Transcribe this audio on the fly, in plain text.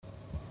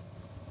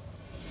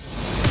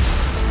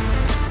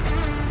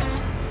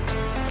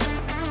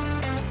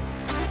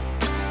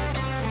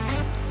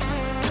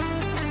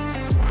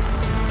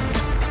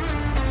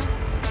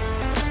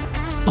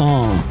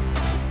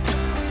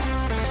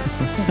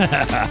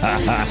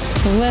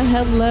Well,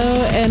 hello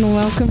and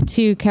welcome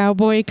to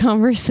Cowboy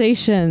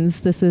Conversations.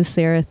 This is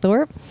Sarah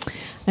Thorpe.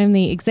 I'm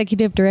the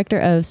executive director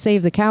of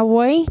Save the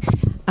Cowboy.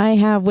 I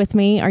have with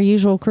me our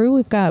usual crew.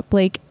 We've got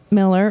Blake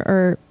Miller,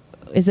 or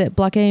is it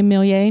Blake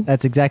Millier?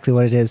 That's exactly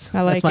what it is.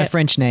 I like That's my it.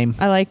 French name.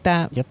 I like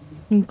that. Yep.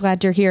 I'm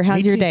glad you're here. How's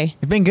Me your too. day?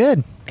 It's been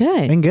good.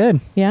 Good. Been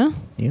good. Yeah?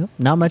 Yep.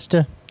 Not much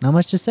to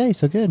say.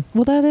 So good.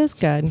 Well, that is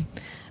good.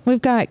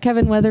 We've got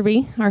Kevin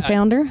Weatherby, our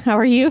founder. How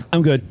are you?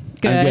 I'm good.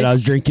 Good. I'm good. I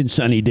was drinking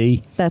Sunny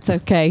D. That's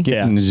okay.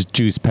 Yeah. And there's a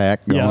juice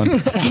pack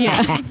going.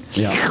 Yeah.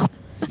 Yeah.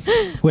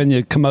 When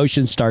the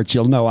commotion starts,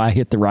 you'll know I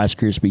hit the Rice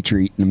Krispie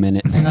treat in a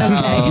minute.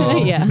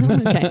 Okay. Yeah.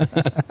 Okay.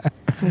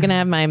 I'm going to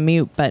have my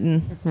mute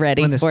button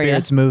ready When the for you.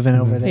 spirit's moving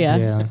over there.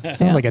 Yeah.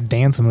 Sounds Yeah. like a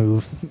dance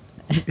move.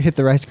 Hit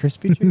the Rice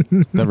Krispie treat.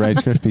 The Rice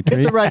Krispie Hit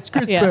treat. the Rice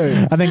Krispie.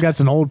 Yeah. I think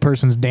that's an old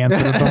person's dance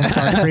where the bones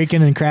start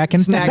creaking and cracking.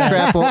 Snack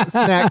crapple.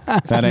 Snack.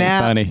 That ain't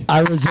snap. funny. I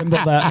resemble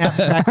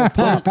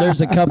that. There's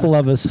a couple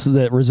of us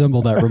that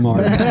resemble that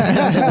remark.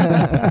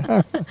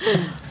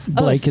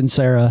 Blake and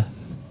Sarah.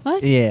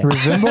 What? Yeah.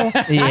 Resemble?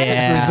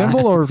 Yeah.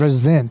 Resemble or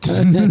resent?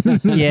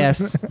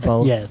 Yes.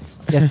 Both.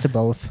 Yes. Yes to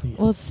both.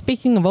 Well,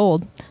 speaking of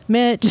old,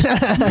 Mitch,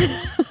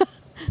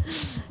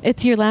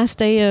 it's your last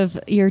day of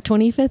your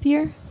 25th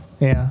year?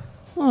 Yeah.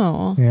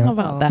 Oh, Yeah. how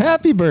about that?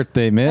 Happy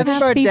birthday, Mitch. Happy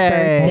birthday.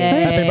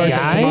 Happy birthday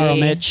guys. tomorrow,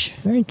 Mitch.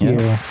 Thank Yeah. you.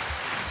 I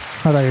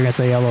thought you were going to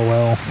say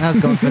LOL. I was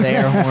going for the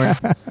air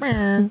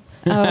horn.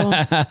 Oh.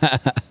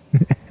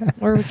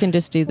 Or we can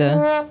just do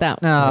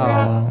that.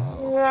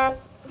 No.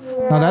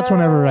 No, that's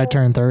whenever I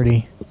turn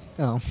 30.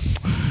 Oh.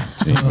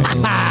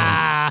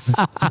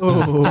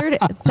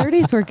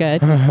 30s were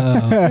good.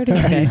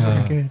 30s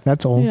were good. Good.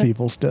 That's old Yeah.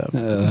 people stuff.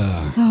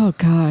 Oh,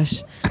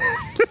 gosh.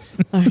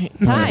 All right.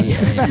 Ty,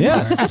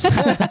 Yes.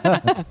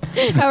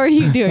 how are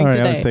you doing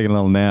Sorry, I was today? taking a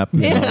little nap.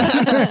 You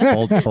know,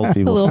 old people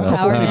little stuff.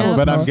 power nap.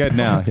 But I'm good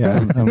now.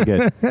 Yeah, I'm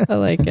good. I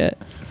like it.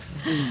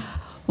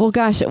 Well,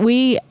 gosh,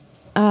 we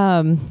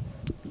kind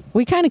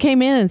of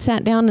came in and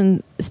sat down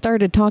and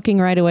started talking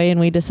right away, and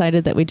we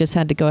decided that we just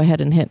had to go ahead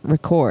and hit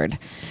record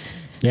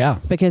Yeah.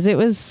 because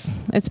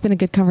it's been a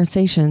good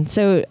conversation.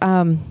 So,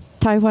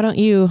 Ty, why don't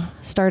you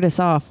start us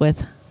off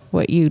with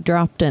what you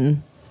dropped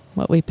and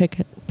what we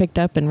picked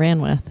up and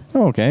ran with?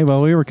 Okay,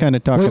 well, we were kind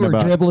of talking We were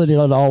about... dribbling it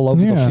all over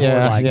the Yeah. floor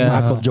Yeah, like yeah.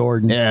 Michael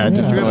Jordan. Yeah,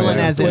 just Dribbling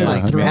as in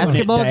like Throwing it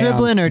basketball down.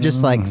 dribbling or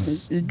just like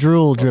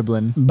drool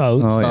dribbling?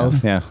 Both. Oh, yeah,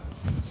 Both. yeah.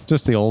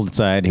 Just the old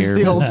side It's here.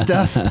 the old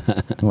stuff.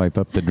 Wipe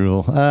up the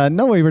drool.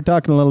 No, we were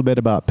talking a little bit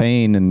about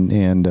pain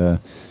and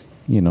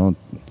you know,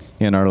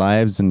 in our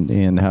lives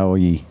and how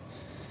we,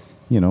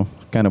 you know,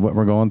 kind of what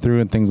we're going through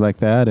and things like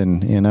that.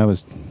 And I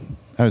was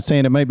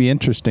saying it might be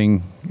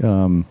interesting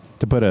to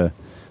put a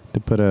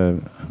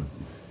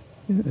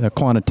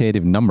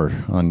quantitative number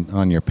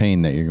on your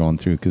pain that you're going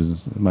through,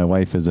 because my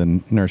wife is a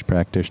nurse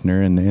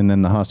practitioner, and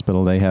in the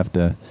hospital they have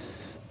to,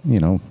 you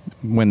know,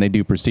 when they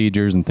do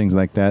procedures and things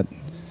like that,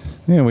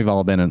 you know, we've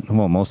all been in,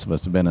 well, most of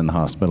us have been in the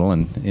hospital,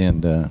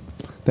 and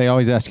they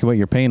always ask you what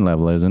your pain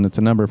level is, and it's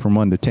a number from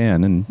 1 to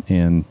 10,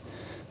 and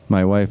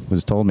my wife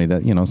was told me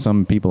that, you know,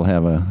 some people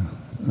have a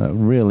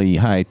really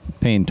high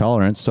pain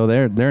tolerance, so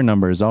their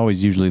number is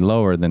always usually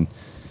lower than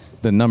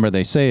the number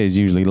they say is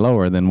usually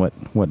lower than what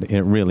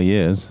it really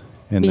is.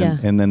 And Yeah.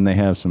 then they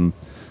have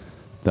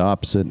the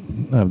opposite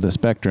of the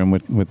spectrum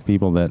with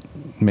people that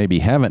maybe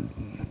haven't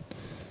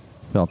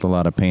felt a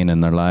lot of pain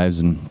in their lives,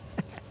 and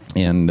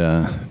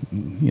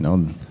you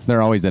know,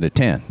 they're always at a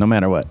 10 no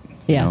matter what.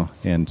 Yeah. You know?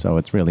 And so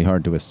it's really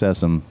hard to assess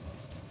them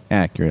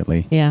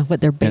accurately. Yeah,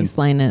 what their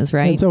baseline is,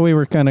 right? And so we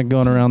were kind of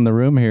going around the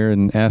room here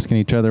and asking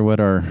each other what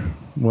our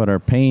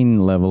pain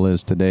level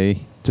is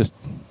today, just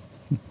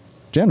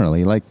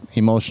generally, like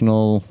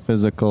emotional,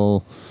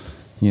 physical,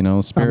 you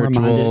know,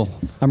 spiritual.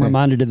 I'm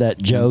reminded of that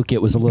joke.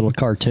 It was a little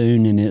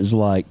cartoon, and it was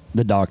like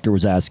the doctor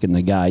was asking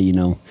the guy, you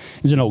know,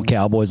 it was an old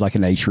cowboy, it's like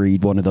an H.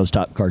 Reed, one of those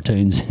type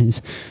cartoons.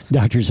 His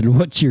doctor said,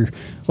 "What's your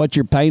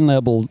pain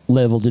level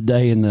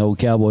today?" And the old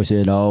cowboy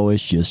said, "Oh,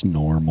 it's just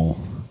normal."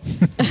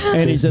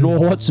 And he said, "Well,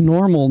 what's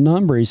normal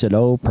number?" He said,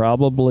 "Oh,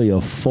 probably a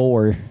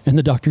 4." And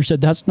the doctor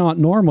said, "That's not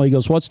normal." He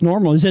goes, "What's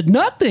normal?" He said,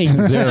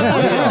 "Nothing."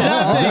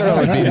 Zero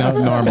would be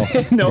normal.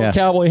 No, Yeah.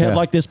 cowboy had Yeah.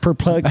 like this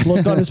perplexed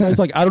look on his face,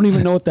 like, I don't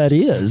even know what that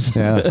is.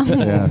 Yeah,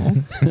 yeah.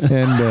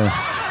 And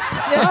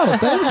Oh,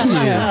 thank you.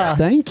 Yeah.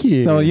 Thank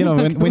you. so, you know,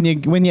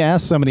 when you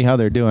ask somebody how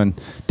they're doing,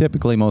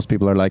 typically most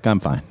people are like,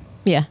 "I'm fine.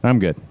 Yeah. I'm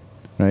good."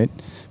 Right?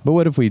 But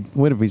what if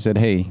we said,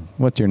 "Hey,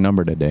 what's your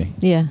number today?"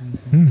 Yeah.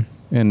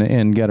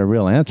 And get a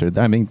real answer.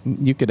 I mean,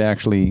 you could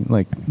actually,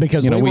 like,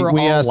 Because you know, we were all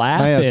I asked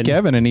laughing.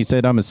 Kevin, and he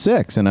said I'm a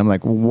 6, and I'm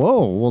like,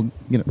 whoa, well,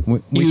 you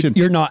know, we should.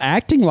 You're not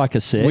acting like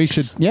a 6. We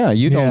should. Yeah,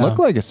 you don't Yeah. look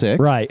like a 6,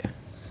 Right.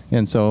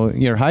 And so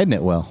you're hiding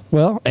it well.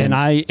 Well,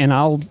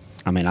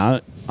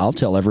 I'll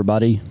tell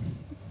everybody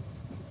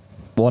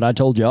what I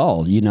told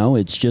y'all. You know,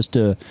 it's just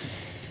I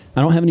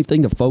don't have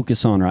anything to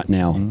focus on right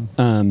now.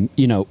 Mm-hmm.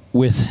 You know,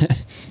 with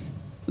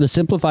the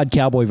simplified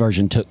cowboy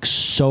version took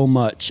so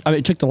much. I mean,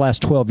 it took the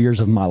last 12 years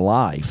of my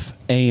life,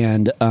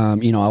 and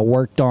you know, I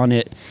worked on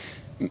it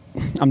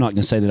I'm not going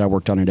to say that I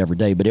worked on it every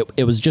day, but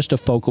it was just a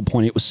focal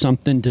point. It was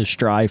something to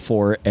strive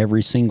for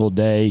every single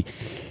day.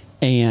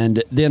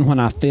 And then when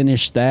I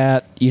finished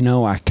that,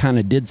 I kind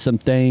of did some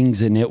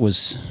things, and it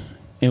was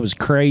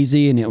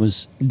crazy. And it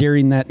was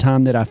during that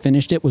time that I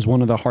finished, it was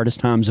one of the hardest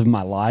times of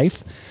my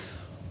life,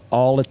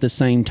 all at the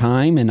same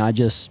time. And I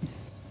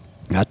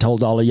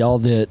told all of y'all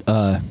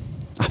that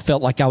I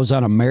felt like I was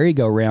on a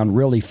merry-go-round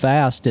really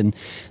fast, and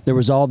there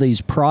was all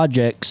these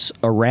projects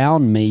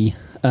around me,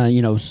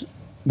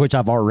 which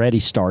I've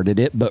already started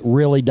it, but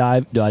really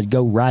I'd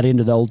go right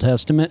into the Old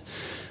Testament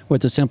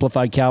with the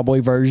Simplified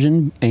Cowboy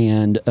version.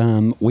 And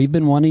we've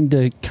been wanting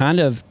to kind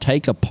of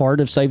take a part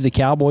of Save the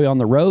Cowboy on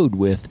the road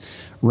with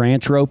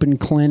ranch roping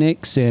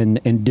clinics and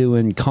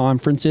doing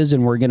conferences.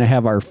 And we're going to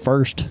have our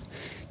first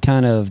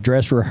kind of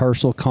dress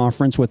rehearsal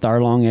conference with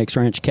our Long X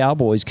Ranch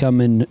Cowboys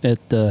coming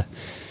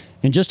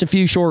in just a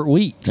few short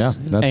weeks. Yeah,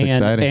 that's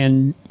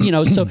exciting.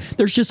 And, so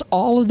there's just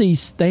all of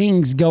these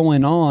things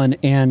going on,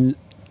 and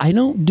I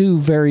don't do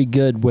very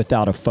good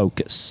without a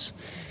focus.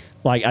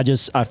 Like,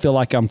 I feel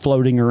like I'm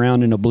floating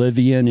around in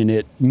oblivion, and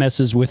it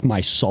messes with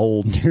my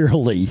soul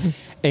nearly.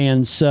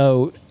 And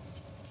so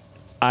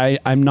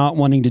I'm not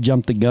wanting to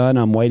jump the gun.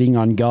 I'm waiting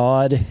on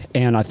God,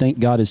 and I think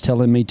God is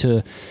telling me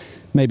to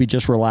maybe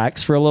just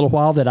relax for a little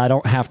while, that I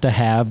don't have to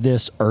have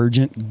this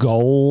urgent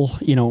goal.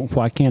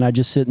 Why can't I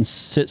just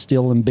sit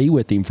still and be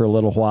with him for a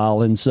little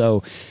while? And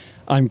so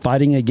I'm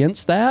fighting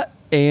against that.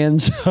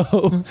 And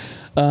so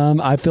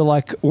I feel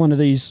like one of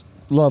these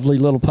lovely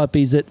little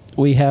puppies that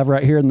we have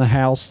right here in the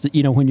house that,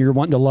 when you're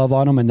wanting to love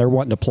on them and they're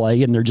wanting to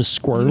play and they're just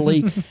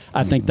squirrely.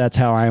 I think that's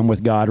how I am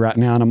with God right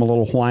now. And I'm a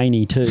little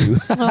whiny too.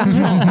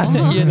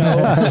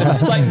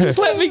 Like, just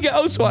let me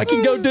go so I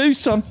can go do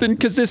something,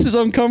 because this is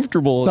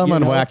uncomfortable.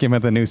 Someone whack him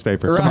at the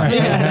newspaper.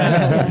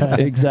 Right.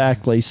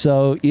 Exactly.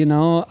 So,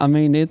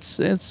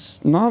 it's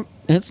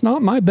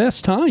not my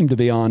best time, to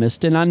be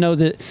honest. And I know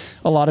that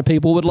a lot of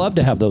people would love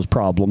to have those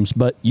problems,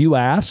 but you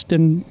asked,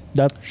 and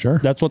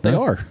that's what they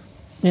are.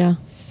 Yeah.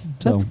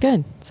 So. That's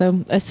good.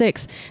 So a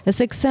 6. A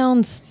 6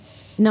 sounds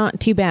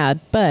not too bad,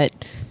 but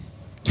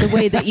the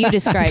way that you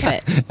describe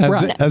it.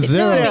 A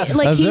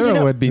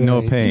zero would be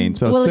no pain.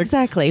 So well, 6,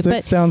 exactly. 6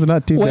 But sounds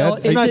not too Well,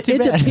 bad. it, not it, too it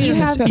bad. depends. you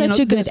have such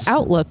a good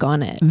outlook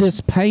on it. This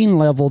pain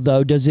level,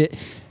 though, does it?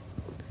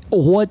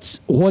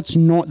 What's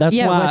normal? That's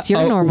Yeah, why. what's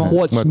your normal?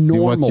 What's your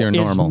normal?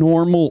 Is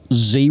normal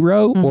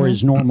 0 or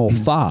is normal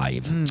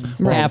 5?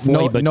 Right. Halfway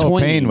no, between. no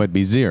pain would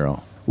be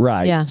 0.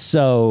 Right. Yeah.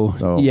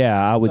 So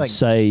yeah, I would Like-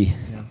 say.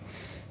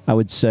 I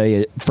would say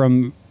it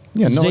from.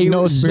 Yeah,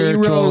 no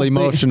spiritual, zero,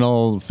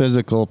 emotional,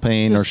 physical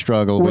pain or Just-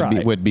 struggle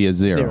Right. would be a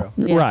 0.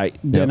 Yeah. Right.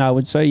 Then Yep. I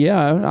would say,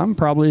 I'm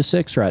probably a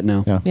 6 right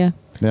now. Yeah. Yeah.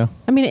 Yeah.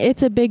 I mean,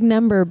 it's a big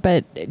number,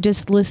 but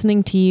just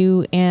listening to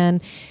you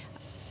and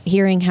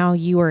hearing how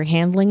you are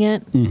handling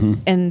it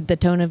and the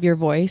tone of your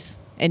voice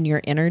and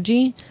your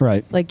energy,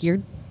 Right. like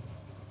you're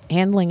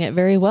handling it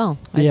very well,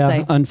 I'd Yeah.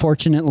 say.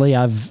 Unfortunately,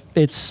 I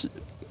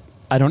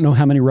don't know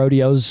how many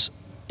rodeos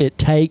it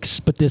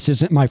takes, but this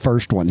isn't my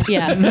first one.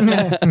 Yeah. Do you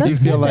That's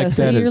feel good, like though.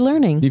 So that you're is-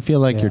 learning. Do you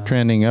feel like you're Yeah.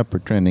 trending up or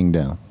trending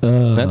down?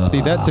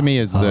 That to me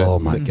is the Oh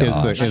my is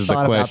gosh. the I thought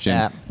about question.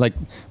 that. Like,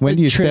 when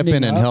do you step Trending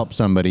in and up? help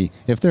somebody?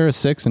 If they're a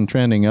 6 and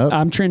trending up,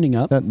 I'm trending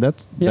up.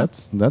 that's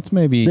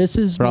maybe This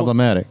is more-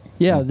 problematic.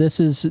 Yeah, this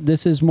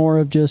is more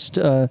of just,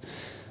 and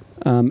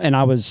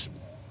I was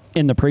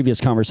in the previous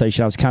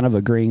conversation, I was kind of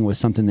agreeing with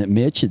something that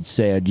Mitch had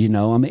said.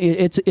 I mean,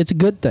 it's a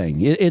good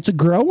thing. It's a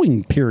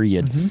growing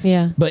period.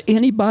 Yeah. But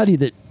anybody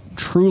that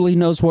truly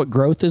knows what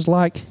growth is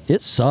like,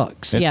 it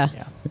sucks. Yeah.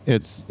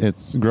 It's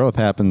growth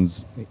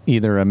happens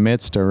either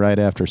amidst or right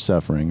after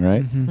suffering,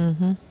 right?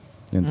 Mm-hmm.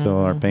 And so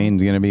our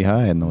pain's going to be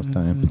high in those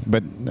times.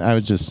 But I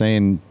was just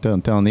saying,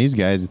 telling these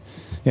guys,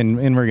 and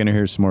we're going to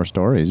hear some more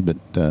stories, but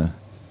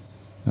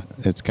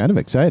it's kind of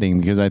exciting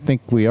because I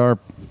think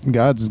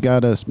God's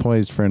got us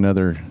poised for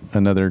another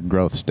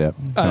growth step.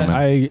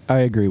 coming. I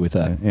agree with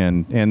that.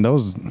 and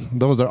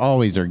those are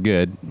always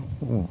good.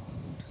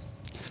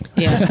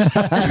 Yeah.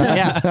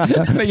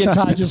 Yeah. Me and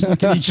Todd just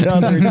look at each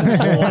other and just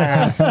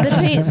laugh.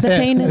 The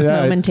pain is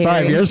momentary.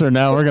 5 years from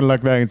now, we're going to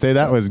look back and say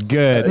that was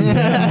good.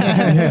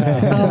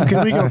 Oh,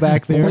 can we go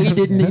back there? We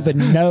didn't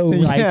even know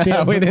right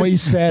then when we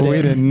said we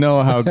it. didn't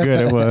know how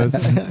good it was.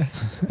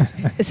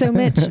 So,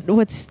 Mitch,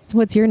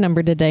 what's your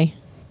number today?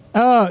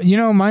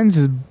 Mine's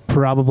is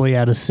probably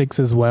at a 6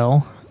 as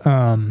well.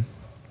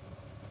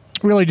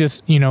 Really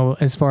just,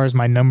 as far as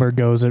my number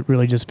goes, it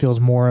really just feels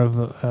more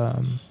of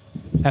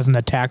as an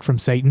attack from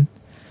Satan,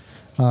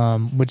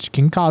 which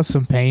can cause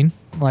some pain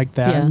like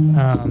that.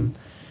 Yeah.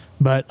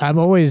 But I've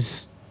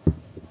always,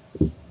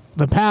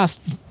 the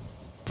past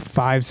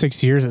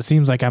 5-6 years, it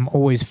seems like I'm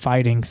always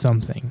fighting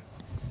something.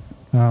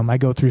 I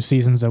go through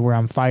seasons where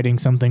I'm fighting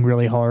something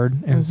really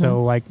hard. And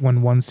so like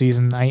when one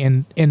season I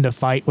end a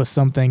fight with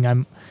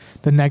something,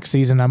 the next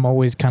season I'm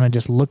always kind of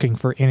just looking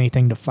for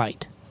anything to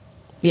fight.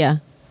 Yeah.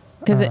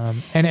 Because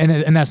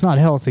And that's not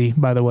healthy,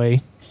 by the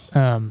way.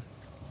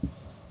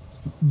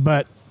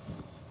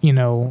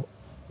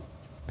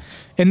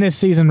 in this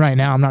season right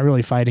now, I'm not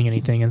really fighting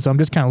anything, and so I'm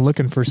just kind of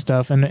looking for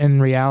stuff. And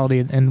in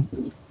reality,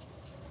 and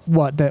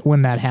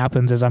when that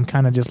happens is I'm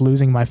kind of just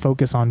losing my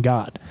focus on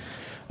God,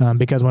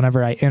 because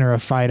whenever I enter a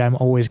fight, I'm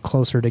always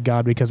closer to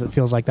God because it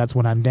feels like that's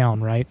when I'm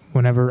down. Right?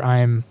 Whenever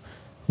I'm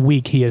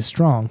weak, He is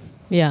strong.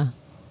 Yeah.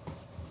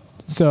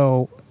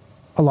 So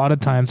a lot of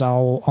times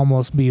I'll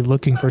almost be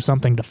looking for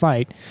something to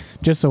fight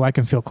just so I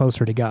can feel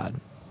closer to God.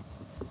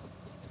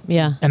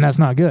 Yeah. And that's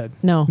not good.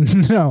 No.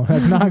 No,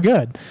 that's not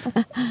good.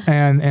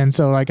 And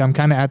so like I'm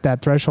kind of at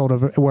that threshold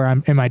of where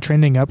am I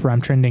trending up or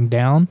I'm trending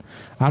down?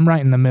 I'm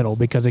right in the middle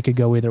because it could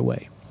go either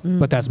way.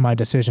 But that's my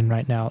decision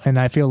right now. And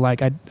I feel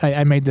like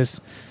I made this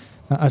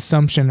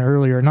assumption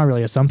earlier, not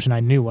really assumption. I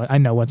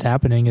know what's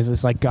happening is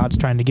it's like God's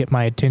trying to get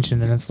my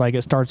attention, and it's like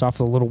it starts off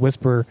with a little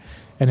whisper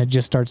and it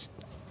just starts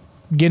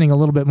getting a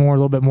little bit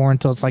more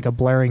until it's like a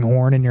blaring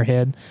horn in your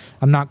head.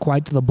 I'm not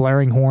quite to the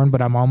blaring horn,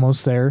 but I'm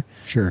almost there.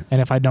 Sure.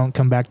 And if I don't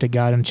come back to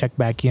God and check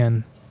back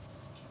in,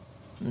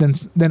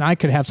 then I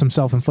could have some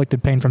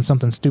self-inflicted pain from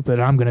something stupid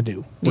that I'm going to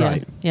do. Yeah.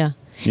 Right. Yeah.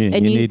 You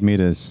And you- need me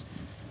to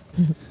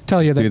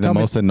Tell you that. do the tell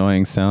me- most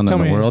annoying sound in tell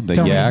the me- world, the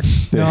tell me- yak,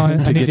 No, I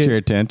to need get to- your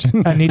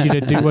attention. I need you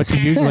to do what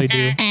you usually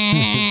do.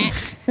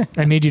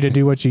 I need you to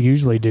do what you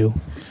usually do.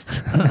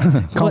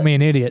 Call What- me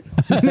an idiot.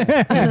 You're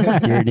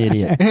an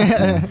idiot.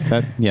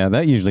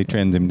 That usually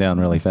trends him down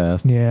really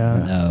fast.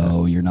 Yeah.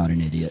 No, you're not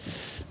an idiot.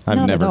 I've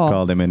Not at never all.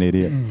 called him an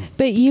idiot.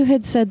 But you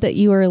had said that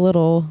you were a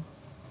little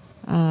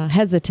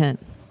hesitant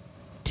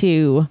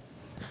to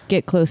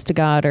get close to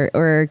God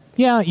or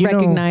Yeah, you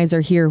recognize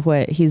or hear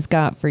what He's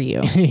got for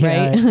you,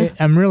 yeah, right?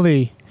 I'm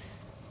really,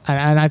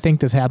 and I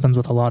think this happens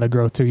with a lot of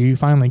growth too. You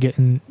finally get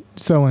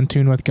so in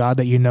tune with God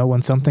that you know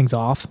when something's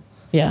off,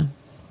 Yeah.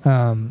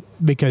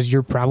 because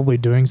you're probably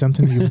doing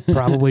something you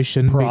probably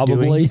shouldn't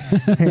Probably.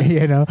 be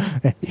doing.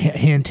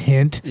 Hint,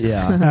 hint.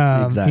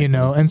 Yeah. Exactly.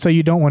 And so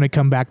you don't want to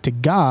come back to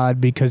God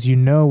because you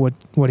know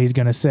what He's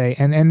going to say.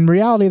 And in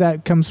reality,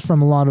 that comes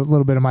from a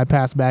little bit of my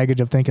past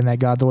baggage of thinking that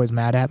God's always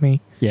mad at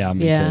me. Yeah.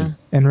 Me Yeah. too.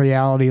 In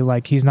reality,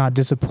 like He's not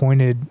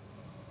disappointed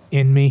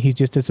in me. He's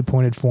just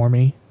disappointed for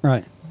me.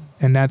 Right.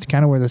 And that's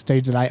kind of where the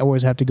stage that I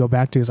always have to go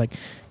back to is like,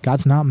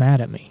 God's not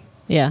mad at me.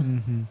 Yeah.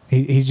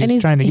 He's just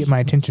he's- trying to get my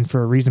attention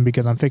for a reason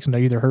because I'm fixing to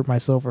either hurt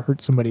myself or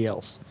hurt somebody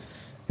else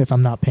if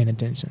I'm not paying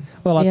attention.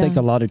 Well, I Yeah. think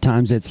a lot of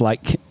times it's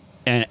like,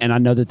 and I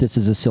know that this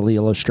is a silly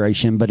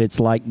illustration, but it's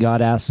like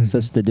God asks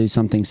us to do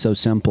something so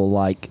simple,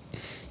 like,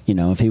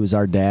 if He was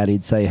our dad,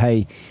 He'd say,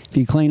 "Hey, if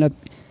you clean up,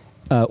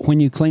 when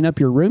you clean up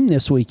your room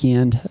this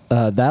weekend,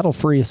 that'll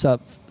free us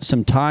up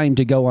some time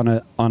to go on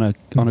a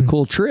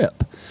cool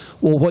trip."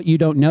 Well, what you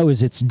don't know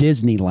is it's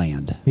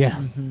Disneyland, Yeah.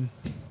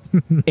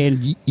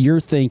 and you're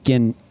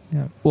thinking,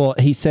 Yeah. well,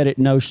 He said it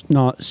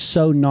not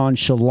so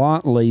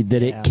nonchalantly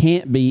that Yeah. it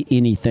can't be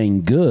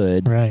anything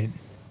good. Right.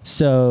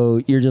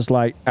 So you're just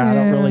like, I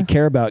don't Yeah. really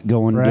care about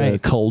going to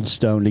Right. Cold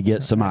Stone to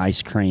get some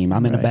ice cream.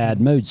 I'm in a Right. bad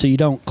mood. So you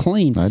don't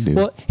clean. I do.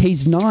 Well,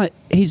 he's not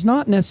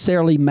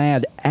necessarily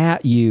mad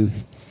at you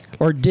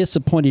or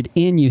disappointed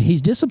in you.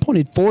 He's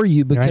disappointed for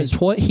you because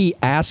Right. what He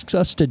asks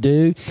us to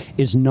do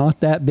is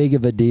not that big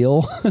of a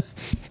deal.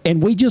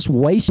 And we just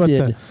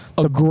wasted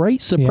a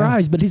great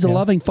surprise. But He's a Yeah.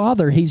 loving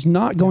Father. He's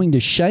not going to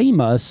shame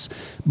us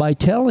by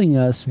telling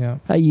us, Yeah.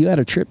 hey, you had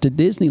a trip to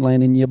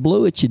Disneyland and you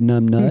blew it, you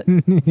numbnut.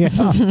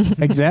 Yeah.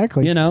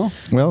 Exactly. You know?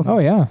 Well, Oh,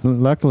 yeah.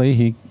 luckily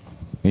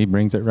he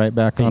brings it right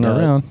back on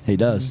around. He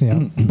does. Yeah.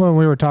 Well,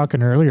 we were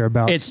talking earlier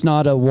about It's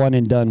not a one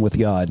and done with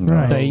God.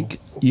 Right. Thank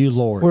you,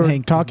 Lord. we were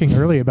Thank you. talking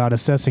earlier about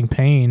assessing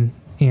pain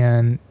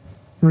and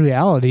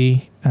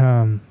reality.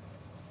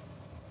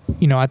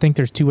 I think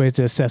there's two ways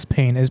to assess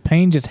pain. Is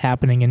pain just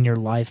happening in your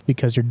life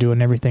because you're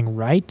doing everything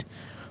right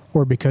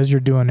or because you're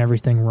doing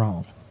everything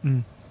wrong?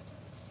 Mm.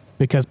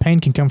 Because pain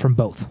can come from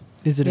both.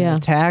 Is it Yeah. an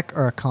attack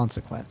or a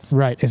consequence?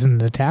 Right. Is it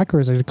an attack or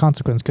is it a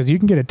consequence? Because you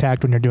can get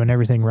attacked when you're doing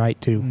everything right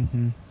too.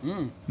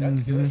 Mm-hmm.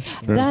 That's good.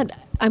 Sure. That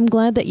I'm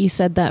glad that you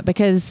said that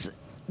because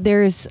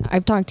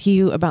I've talked to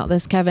you about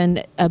this,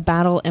 Kevin, a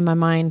battle in my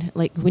mind.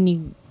 Like when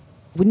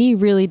you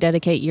really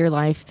dedicate your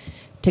life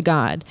to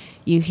God,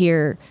 you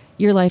hear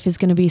your life is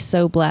going to be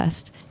so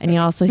blessed. And you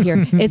also hear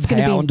it's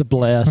going to Pound be,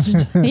 blessed.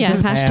 yeah,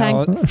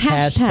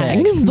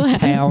 hashtag blessed.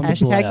 Pound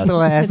Hashtag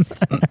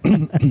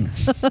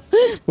blessed.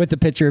 With the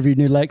picture of your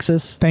new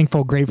Lexus.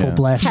 Thankful, grateful, Yeah.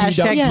 blessed.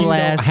 Hashtag Yeah.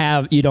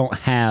 blessed. You don't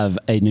have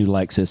a new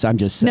Lexus. I'm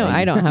just saying. No,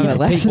 I don't have a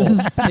People,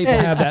 Lexus. people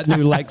have that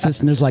new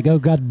Lexus and it's like, oh,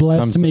 God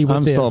blessed me with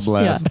I'm this. so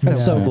blessed. Yeah. I'm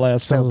so Yeah.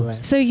 blessed. So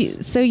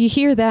blessed. So you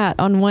hear that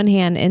on one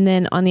hand, and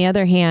then on the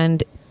other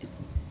hand,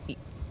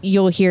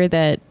 you'll hear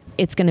that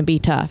it's going to be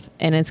tough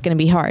and it's going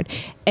to be hard,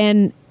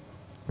 and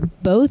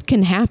both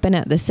can happen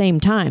at the same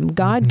time.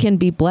 God can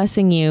be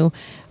blessing you,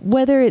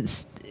 whether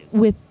it's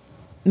with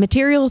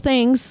material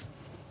things.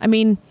 I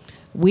mean,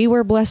 we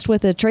were blessed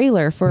with a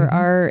trailer for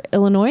our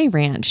Illinois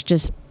ranch.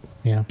 Just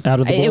Yeah. Out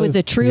of the it blue. was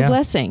a true Yeah.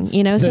 blessing,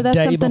 the so that's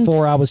day something.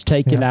 before I was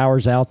taking Yeah.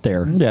 hours out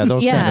there. Yeah,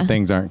 those kind Yeah. of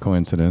things aren't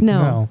coincidence.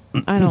 No,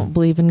 I don't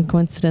believe in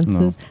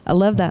coincidences. I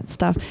love that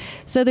stuff.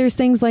 So there's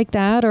things like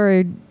that,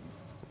 or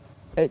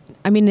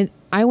I mean,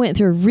 I went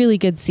through a really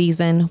good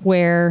season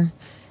where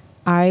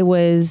I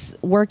was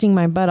working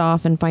my butt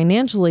off and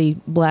financially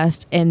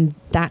blessed, and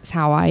that's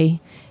how I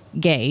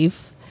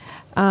gave.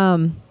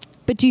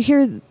 But you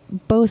hear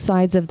both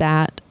sides of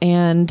that,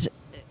 and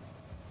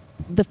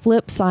the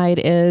flip side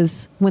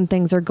is when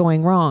things are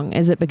going wrong.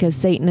 Is it because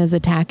Satan is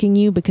attacking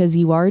you because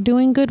you are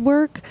doing good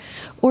work,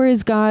 or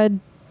is God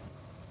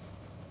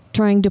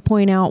trying to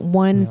point out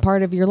one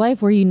part of your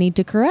life where you need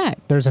to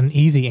correct? There's an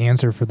easy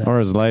answer for that. Or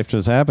is life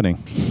just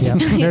happening? Yeah,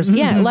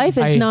 Yeah, life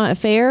is not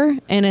fair,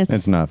 and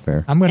It's not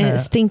fair. I'm and gonna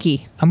it's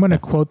stinky. I'm gonna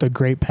quote the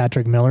great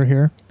Patrick Miller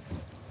here.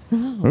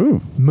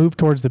 Ooh. Move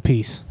towards the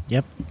peace.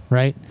 Yep.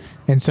 Right?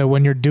 And so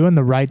when you're doing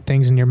the right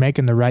things and you're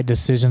making the right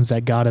decisions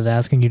that God is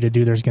asking you to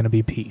do, there's going to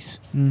be peace.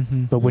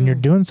 Mm-hmm. But when you're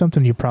doing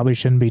something you probably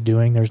shouldn't be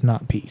doing, there's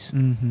not peace.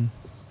 Mm-hmm.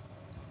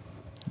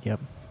 Yep.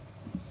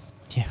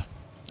 Yeah.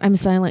 I'm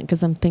silent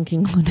because I'm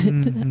thinking on it.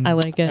 Mhm. I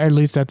like At it.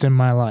 least that's in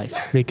my life,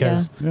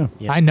 because Yeah.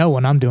 Yep. I know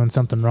when I'm doing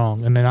something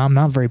wrong, and then I'm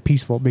not very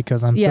peaceful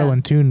because I'm so Yeah.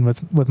 in tune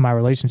with my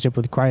relationship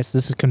with Christ.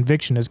 This is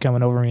conviction is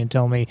coming over me and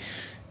telling me,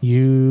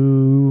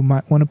 you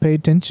might want to pay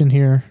attention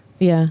here.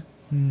 Yeah.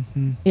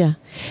 Mm-hmm. Yeah.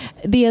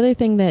 The other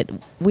thing that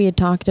we had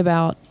talked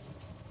about,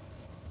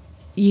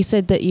 you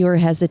said that you were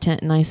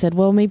hesitant, and I said,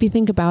 well, maybe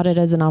think about it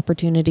as an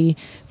opportunity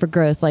for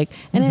growth. Like,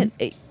 and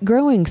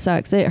growing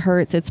sucks. It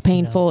hurts. It's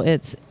painful.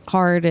 It's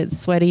hard. It's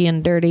sweaty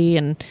and dirty,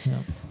 and Yeah.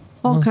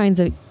 all Well- kinds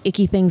of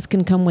icky things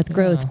can come with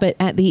growth. Yeah. But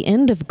at the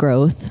end of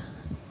growth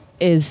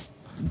is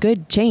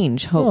good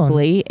change,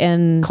 hopefully,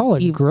 and Call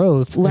it you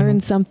growth. learn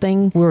And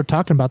something. we were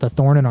talking about the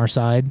thorn in our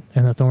side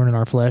and the thorn in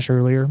our flesh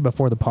earlier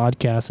before the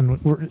podcast,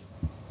 and we're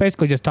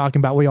basically just talking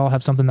about we all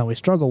have something that we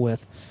struggle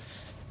with.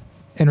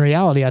 In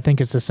reality, I think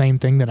it's the same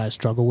thing that I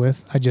struggle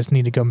with. I just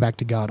need to come back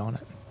to God on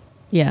it.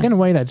 Yeah. In a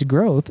way, that's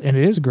growth, and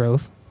it is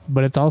growth,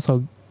 but it's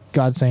also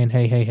God saying,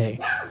 hey, hey, hey.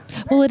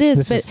 Well, it is,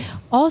 This but is-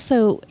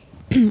 also,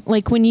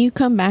 like when you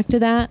come back to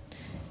that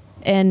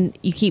and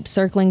you keep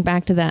circling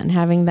back to that and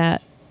having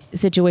that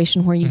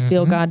situation where you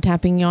feel God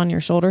tapping you on your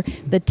shoulder,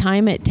 the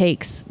time it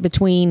takes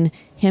between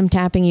Him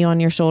tapping you on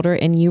your shoulder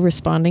and you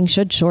responding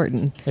should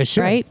shorten. It should.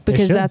 Right? It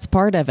Because should. that's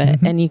part of it.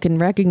 And you can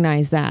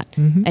recognize that.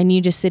 Mhm. And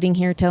you just sitting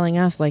here telling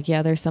us, like,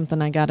 yeah, there's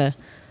something I gotta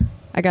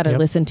Yep.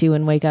 listen to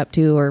and wake up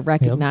to or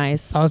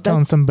recognize. I was telling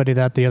That's- somebody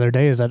that the other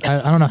day is that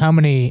I don't know how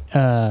many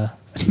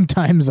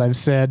times I've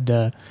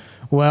said,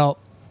 well,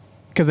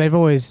 because they've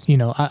always,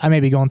 I may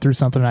be going through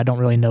something and I don't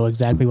really know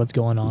exactly what's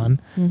going on.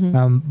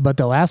 But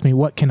they'll ask me,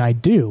 what can I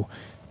do?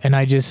 And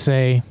I just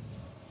say,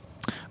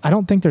 I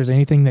don't think there's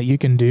anything that you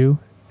can do.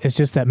 It's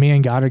just that me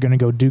and God are going to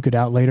go duke it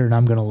out later and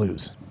I'm going to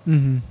lose.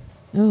 Mm-hmm.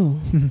 Oh.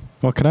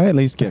 Well, could I at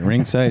least get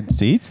ringside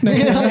seats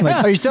next time?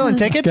 Like, Are you selling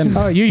tickets? can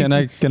I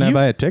you-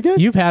 buy a ticket?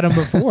 You've had them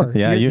before.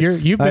 Yeah,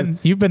 you've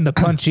been the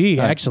punchy,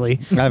 I- actually.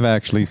 I've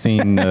actually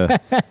seen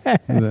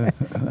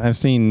I've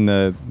seen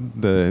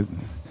the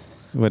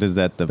what is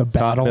that, the The top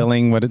battle?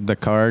 billing, the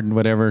card,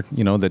 whatever,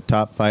 the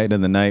top fight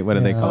of the night, what do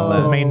they call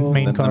The that?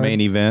 main the card.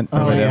 main event or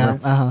Oh, whatever.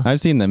 yeah. Uh-huh. I've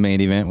seen the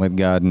main event with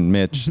God and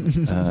Mitch.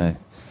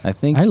 I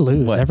think I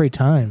lose what, every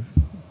time.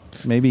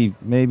 maybe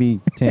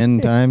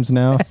 10 times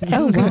now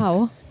Oh,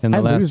 wow. in the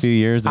I last lose- few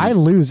years. I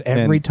lose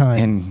every time.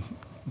 And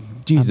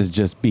Jesus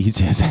just beats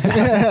his ass.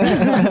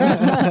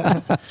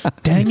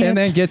 Dang it. And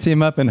then gets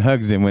him up and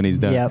hugs him when he's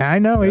done. Yep. I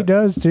know he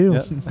does too.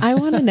 Yep. I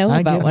want to know I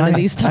about get one my- of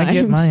these times. I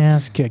get my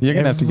ass kicked. You're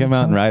going to have to every come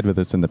out and time. ride with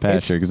us in the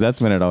pasture because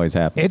that's when it always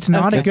happens. It's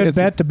not a Okay. good It's-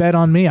 bet to bet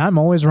on me. I'm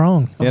always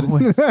wrong.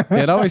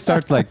 It always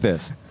starts like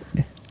this.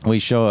 We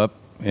show up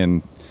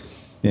and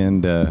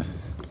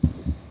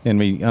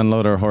we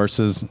unload our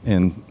horses,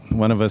 and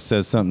one of us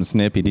says something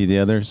snippy to the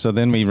other. So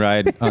then we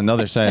ride on the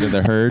other side of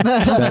the herd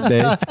that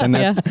day,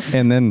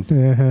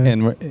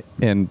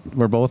 and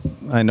we're both,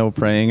 I know,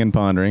 praying and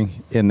pondering,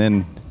 and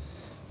then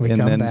We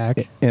come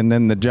back. and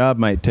then the job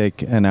might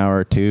take an hour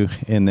or two,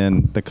 and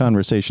then the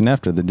conversation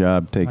after the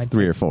job takes Might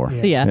 3 or take- 4.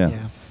 yeah. Yeah. Yeah.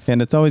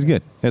 And it's always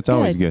good. It's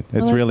always good. I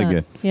It's like really that.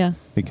 good Yeah.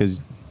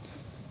 because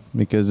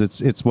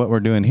it's what we're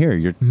doing here.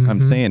 I'm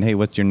Mhm. saying, hey,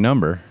 what's your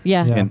number?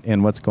 Yeah. Yeah.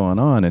 And what's going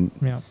on,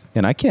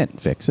 and I can't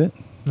fix it,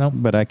 Nope.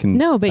 but I can.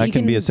 No, but I you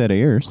can be a can- set of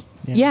ears.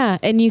 Yeah,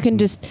 and you can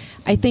just,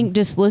 I think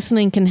just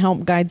listening can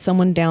help guide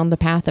someone down the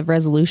path of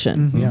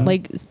resolution. Yeah.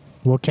 Like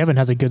Well, Kevin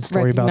has a good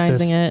story about this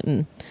recognizing it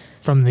and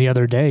from the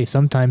other day.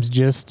 Sometimes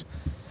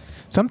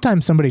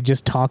somebody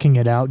just talking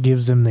it out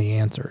gives them the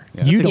answer.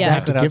 Yeah. You That's don't exactly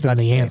have to what I was give them about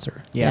to the say.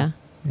 answer. Yeah.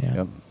 Yeah.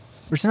 Yep.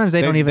 Or sometimes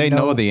they don't even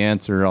know the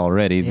answer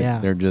already. Yeah.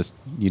 They're just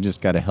you just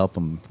got to help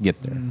them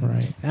get there.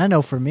 Right. And I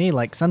know for me,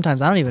 like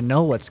sometimes I don't even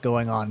know what's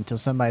going on until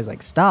somebody's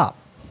like, "Stop,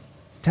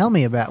 tell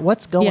me about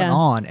what's going Yeah.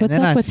 on." And What's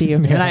then up with you?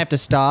 Then Yeah. I have to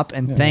stop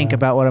and think Yeah.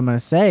 about what I'm going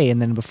to say.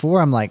 And then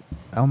before I'm like,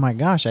 "Oh my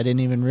gosh, I didn't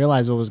even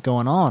realize what was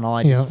going on. All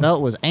I just Yeah.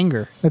 felt was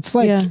anger." It's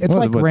like Yeah. it's Well,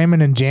 like but-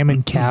 ramming and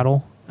jamming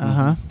cattle, Uh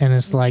huh. and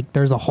it's like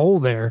there's a hole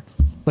there,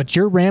 but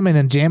you're ramming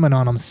and jamming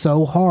on them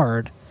so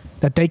hard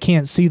that they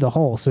can't see the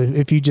hole. So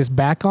if you just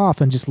back off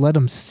and just let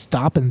them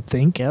stop and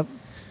think, Yep.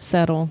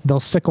 settle.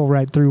 they'll sickle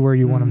right through where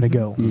you want them to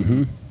go.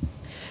 Mm-hmm.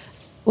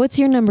 What's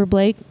your number,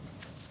 Blake?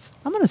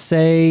 I'm gonna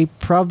say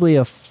probably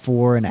a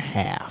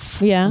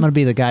 4.5. Yeah. I'm gonna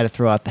be the guy to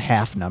throw out the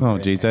half number. Oh,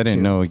 in geez, there, I didn't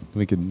too. know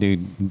we could do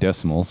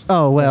decimals.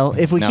 Oh well,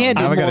 if we No, can't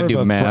do now we gotta more do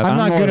of a math. I'm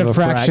not more good of at a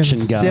fraction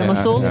fractions. guy.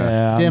 Demicles?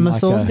 Yeah, I'm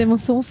Demicles? like a-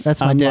 Demicles? That's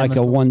my I'm like a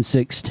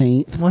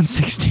demicel. 1/16.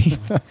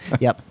 1/16.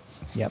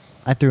 Yep.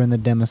 I threw in the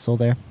demicel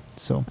there.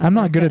 So I'm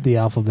not good at the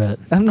alphabet.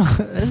 I'm not.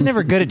 I was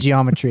never good at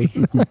geometry.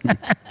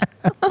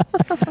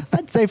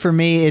 I'd say for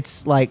me,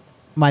 it's like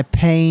my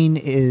pain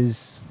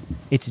it's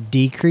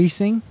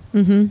decreasing.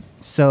 Mm-hmm.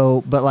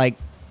 So, but like,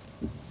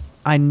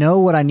 I know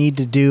what I need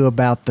to do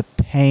about the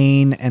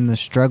pain and the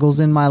struggles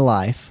in my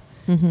life.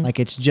 Mm-hmm. Like,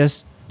 it's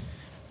just,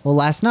 well,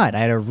 last night I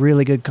had a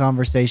really good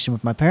conversation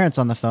with my parents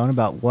on the phone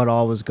about what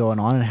all was going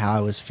on and how I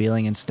was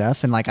feeling and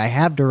stuff. And like, I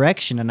have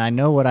direction and I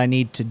know what I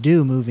need to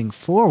do moving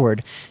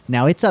forward.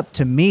 Now it's up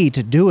to me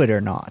to do it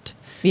or not.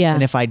 Yeah.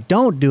 And if I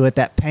don't do it,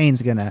 that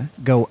pain's going to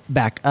go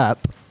back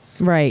up.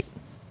 Right.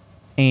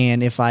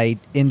 And if I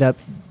end up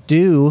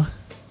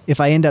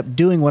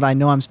doing what I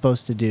know I'm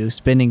supposed to do,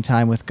 spending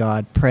time with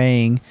God,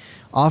 praying,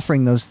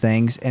 offering those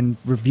things, and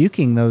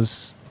rebuking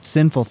those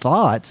sinful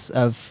thoughts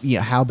of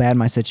how bad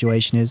my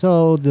situation is,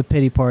 the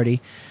pity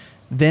party,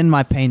 then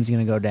my pain's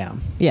going to go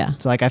down. Yeah.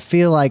 So like I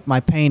feel like my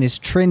pain is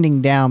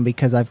trending down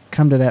because I've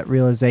come to that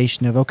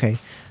realization of, okay,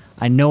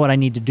 I know what I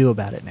need to do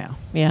about it now.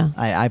 Yeah.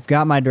 I've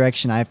got my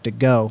direction. I have to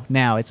go.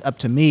 Now it's up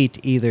to me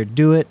to either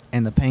do it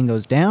and the pain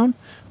goes down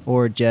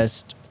or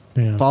just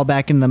fall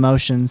back into the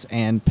motions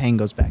and pain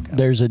goes back up.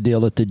 There's a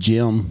deal at the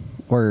gym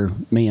where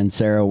me and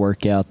Sarah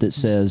work out that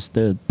says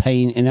the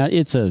pain, and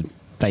it's a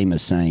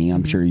famous saying,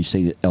 I'm sure you've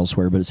seen it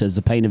elsewhere, but it says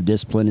the pain of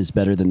discipline is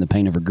better than the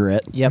pain of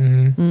regret. Yep.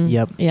 Mhm.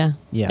 Yep. Yeah.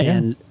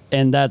 Yeah.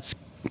 And that's,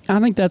 I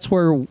think that's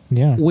where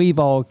Yeah. we've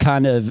all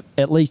kind of,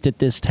 at least at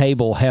this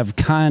table, have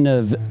kind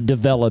of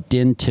developed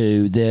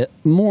into that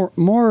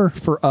more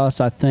for us,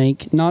 I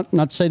think, not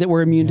to say that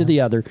we're immune to the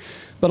other,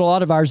 but a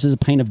lot of ours is a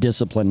pain of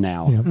discipline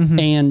now. Yep.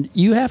 And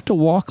you have to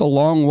walk a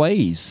long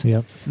ways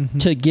Yep.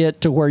 to get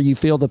to where you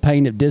feel the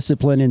pain of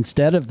discipline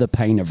instead of the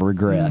pain of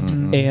regret.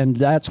 And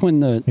that's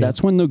when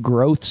the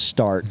growth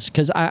starts,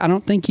 because I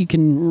don't think you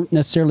can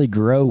necessarily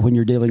grow when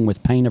you're dealing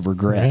with pain of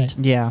regret. Right.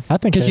 Yeah. I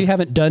think Because that- you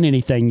haven't done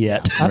anything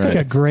yet. I think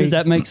a great. Does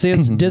that make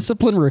sense?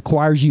 Discipline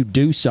requires you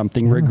do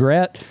something.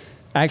 Regret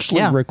actually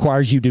Yeah.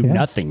 requires you do Yeah.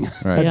 nothing.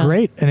 Right.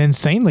 Yeah. an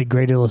insanely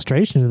great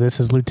illustration of this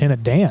is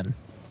Lieutenant Dan.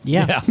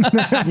 Yeah.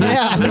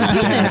 Yeah.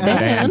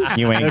 Dan,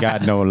 you ain't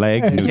got no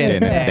legs,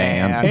 Lieutenant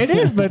Dan. It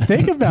is, but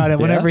think about it.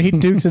 Whenever he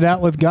dukes it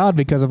out with God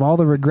because of all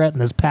the regret in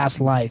his past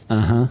life,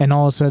 and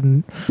all of a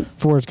sudden,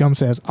 Forrest Gump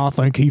says, "I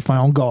think he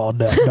found God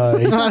that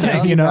day." He found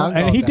and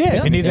God he that did,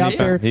 day. and he's And out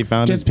there. he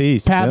found his just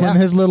peace. paddling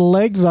Yep. his little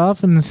legs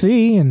off in the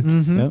sea, and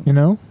Mm-hmm. you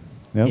know,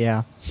 Yep.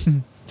 Yeah.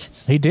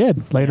 he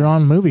did. Later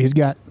on in the movie, he's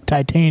got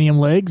titanium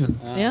legs and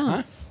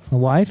Yeah. a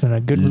wife and a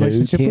good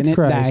relationship with Lieutenant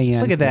Christ.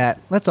 Dan. Look at that.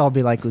 Let's all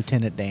be like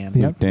Lieutenant Dan.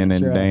 Yep. Lieutenant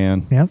That's right.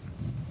 Dan. Yep.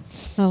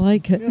 I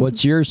like it.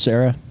 What's yours,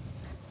 Sarah?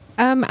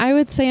 I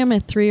would say I'm a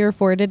 3 or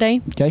 4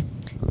 today. Okay.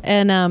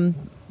 And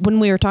when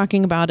we were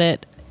talking about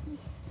it,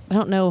 I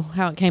don't know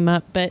how it came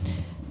up, but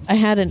I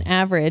had an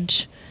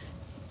average.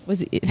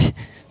 Was it?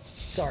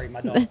 Sorry,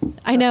 my dog.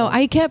 I know.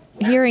 I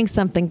kept hearing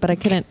something, but I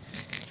couldn't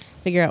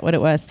figure out what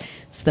it was.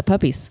 It's the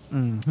puppies.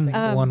 I think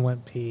one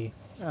went pee.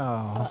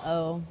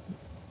 Oh.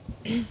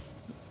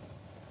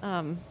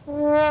 Oh.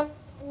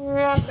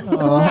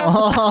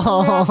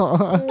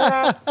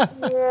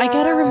 I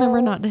gotta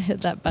remember not to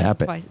hit that button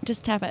Tap it. twice.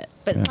 Just tap it.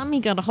 But some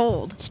you gotta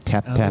hold.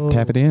 Tap,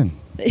 tap it in.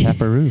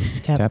 Taparoo.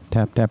 Tap.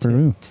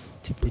 Taparoo.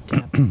 Tippity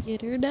tap.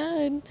 Get her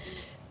done.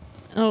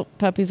 Oh,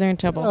 puppies are in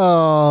trouble.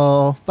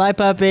 Oh, bye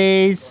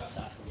puppies.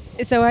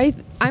 So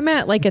I'm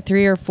at like a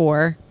 3 or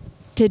 4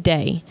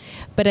 today,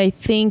 but I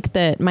think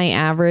that my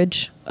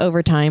average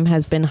over time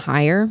has been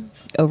higher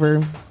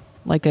over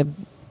like a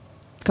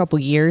couple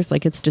years.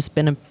 Like it's just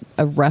been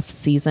a rough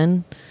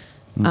season.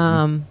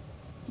 And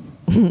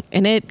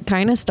it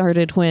kind of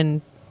started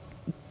when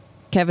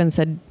Kevin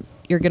said,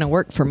 "You're going to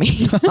work for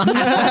me."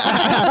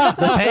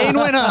 The pain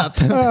went up.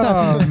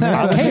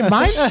 Hey,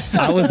 mine.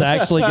 I was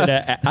actually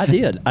gonna. I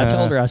did. I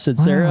told her. I said,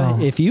 Sarah, Wow.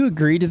 if you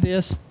agree to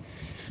this,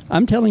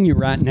 I'm telling you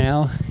right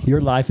now,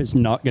 your life is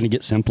not going to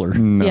get simpler.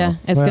 No. Yeah,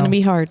 it's going to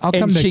be hard. I'll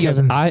come And to she goes,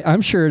 Kevin.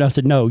 I'm sure. And I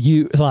said, no,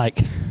 you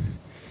like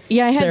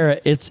Yeah, I had. Sarah.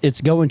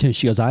 It's going to.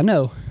 She goes, I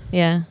know.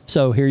 Yeah.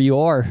 So here you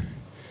are.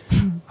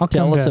 I'll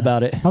Tell come us to-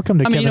 about it. I'll come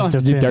to I mean, you Kevin's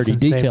don't have to do defense dirty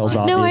and say details,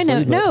 mine. obviously. No, I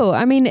know. but- No,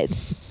 I mean,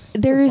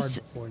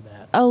 there's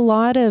a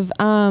lot of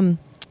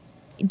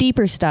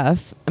deeper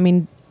stuff. I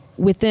mean,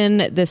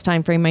 within this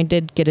time frame, I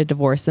did get a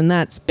divorce, and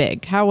that's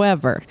big.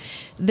 However,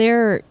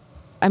 there's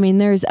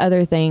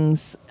other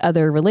things,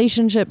 other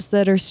relationships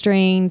that are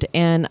strained,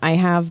 and I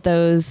have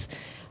those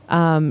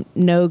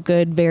no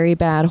good, very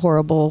bad,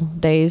 horrible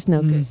days.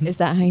 No good. Is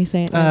that how you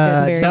say it?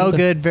 No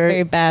good,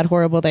 very bad,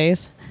 horrible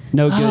days.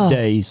 No good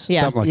days.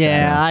 Yeah. Something like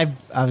yeah, that.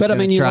 I was But I gonna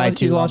mean, you try lost,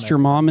 to you on lost that. your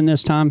mom in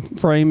this time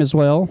frame as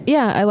well,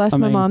 Yeah, I lost I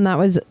my mean, mom. That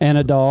was and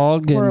a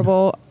dog. and-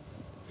 horrible.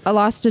 I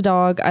lost a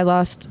dog. I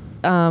lost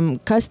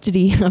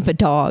custody of a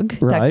dog,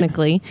 Right.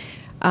 technically.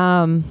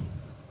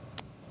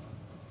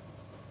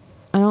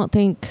 I don't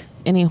think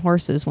any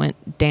horses went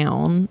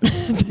down.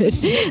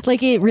 But,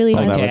 like, it really Oh,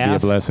 has. that would be a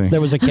Calf. blessing.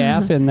 There was a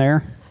calf in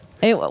there.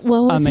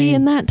 Well, was I he mean,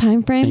 in that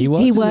time frame? he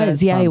was He in that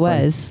was. Yeah, he time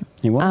frame. was.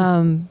 He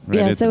was. Right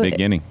yeah. at So the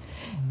beginning.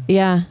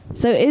 yeah.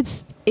 So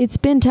it's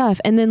been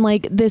tough. And then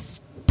like this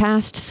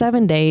past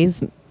 7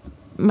 days,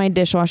 my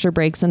dishwasher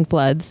breaks and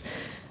floods.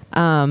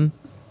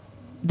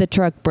 The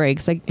truck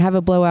breaks. I have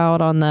a blowout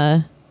on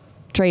the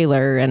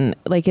trailer, and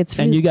like it's.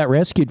 And you got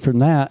rescued from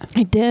that.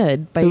 I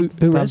did. By,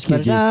 Who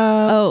rescued you?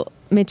 oh,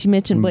 Mitchy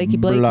Mitch and Blakey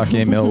Blake.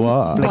 Blake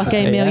Milwaukee. Blake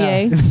Yeah.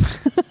 Millier.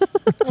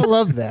 I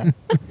love that.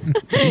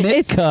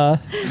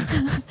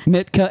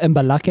 Mitka and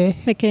Balake.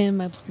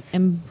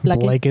 And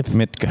Blakey. Blaketh.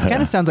 Mitka.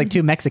 Kind of sounds like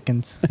two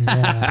Mexicans.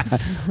 Yeah. Hey,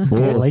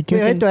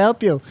 Blaketh. to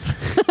help you.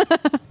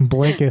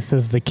 Blaketh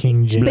is the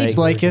King James. Thanks,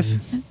 Blaketh.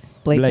 version.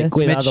 Blake,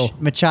 cuidado.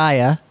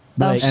 Machaya.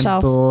 Thou Blake. And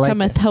shalt Blaketh.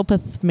 cometh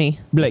helpeth me.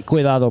 Blake,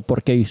 cuidado,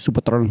 porque su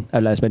patrón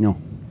habla español.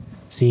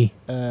 See,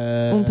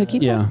 Un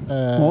poquito. Yeah.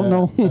 Oh,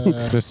 no.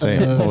 Just say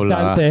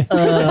hola. Bastante.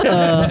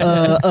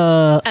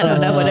 I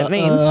don't know what it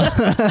means.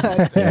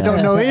 I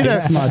don't know either.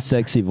 It's my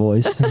sexy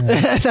voice.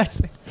 That's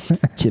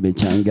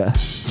Chimichanga.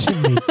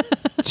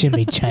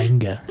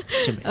 chimichanga.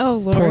 Oh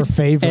Lord. Poor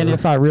favor. And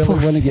if I really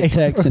want to get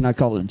texting, I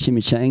call it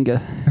chimichanga.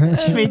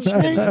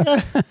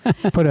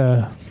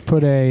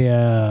 put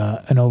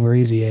an over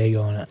easy egg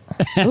on it.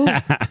 Ooh,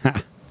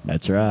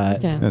 That's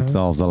right. yeah. That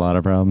solves a lot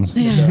of problems.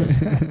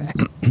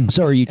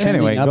 So are you trending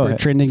Anyway, up go or ahead.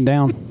 trending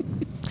down?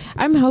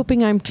 I'm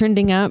hoping I'm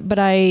trending up, but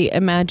I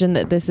imagine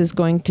that this is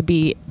going to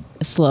be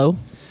slow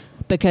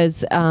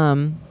because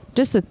Well,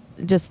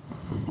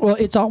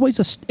 it's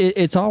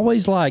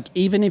always like,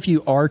 even if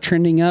you are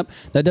trending up,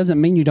 that doesn't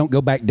mean you don't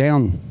go back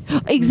down.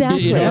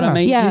 exactly. You know what I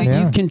mean?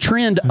 Yeah. You can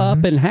trend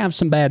up and have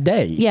some bad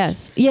days.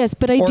 Yes,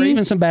 but I Or do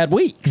even some bad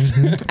weeks.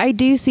 I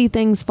do see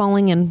things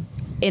falling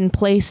in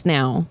place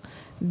now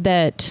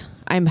that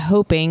I'm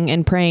hoping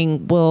and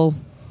praying will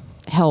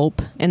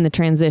help in the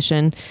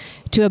transition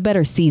to a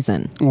better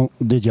season. Well,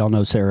 did y'all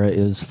know Sarah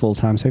is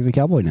full-time Save the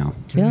Cowboy now?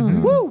 Yeah.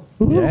 Woo!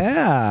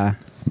 Yeah.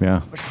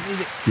 Yeah.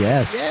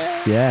 Yes.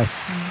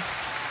 Yes.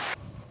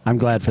 I'm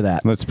glad for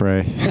that. Let's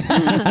pray.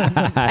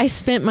 I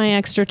spent my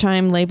extra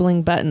time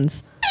labeling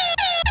buttons.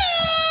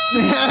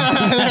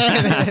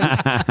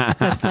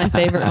 That's my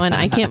favorite one.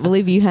 I can't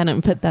believe you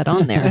hadn't put that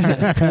on there.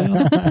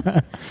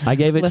 I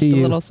gave it With to a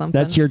you. little something.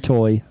 That's your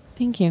toy.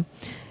 Thank you.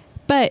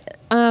 But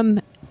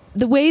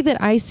the way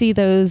that I see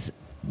those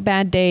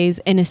bad days,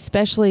 and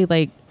especially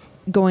like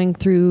going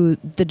through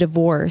the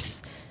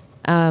divorce,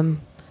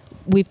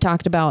 we've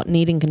talked about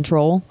needing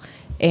control,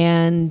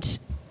 and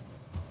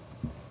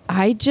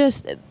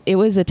it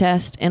was a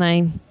test, and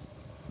I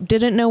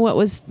didn't know what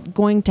was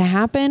going to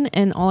happen,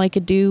 and all I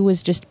could do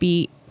was just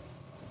be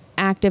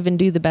active and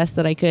do the best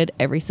that I could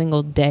every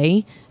single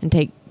day and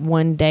take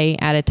one day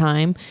at a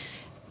time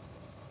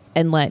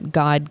and let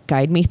God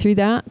guide me through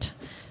that.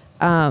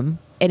 And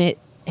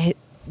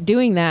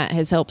doing that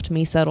has helped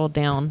me settle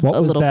down a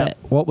little bit.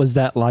 What was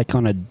that like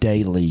on a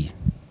daily?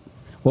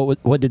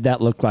 What did that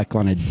look like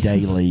on a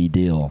daily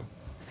deal?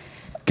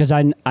 Because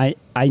I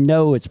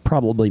know it's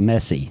probably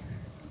messy.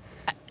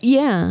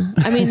 Yeah.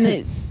 I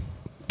mean,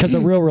 Because a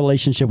real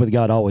relationship with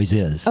God always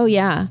is. oh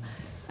yeah.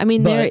 I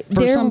mean, But for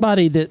there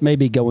somebody that may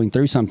be going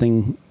through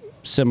something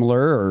similar,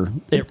 or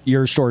if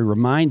your story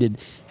reminded,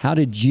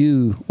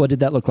 what did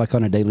that look like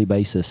on a daily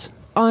basis?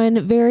 on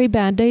very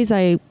bad days,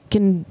 I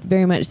can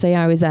very much say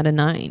I was at a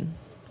 9,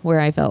 where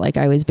I felt like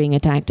I was being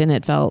attacked, and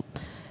it felt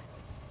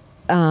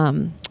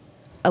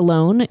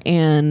alone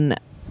and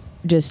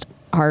just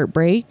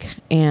heartbreak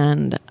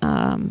and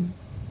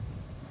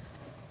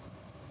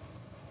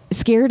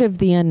scared of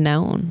the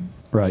unknown.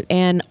 Right.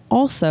 And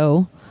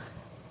also,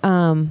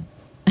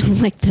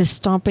 like the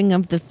stomping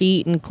of the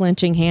feet and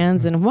clenching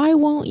hands and why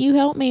won't you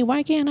help me?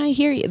 Why can't I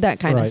hear you? That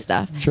kind of Right.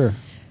 stuff. Sure.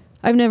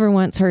 I've never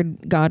once heard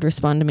God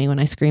respond to me when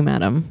I scream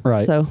at him.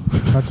 Right. So,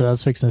 That's what I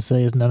was fixing to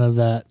say. Is none of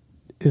that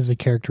is a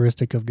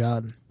characteristic of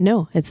God,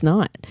 no, it's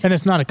not. and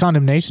it's not a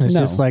condemnation. It's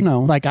No, just like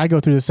no. I go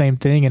through the same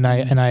thing, and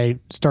I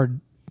start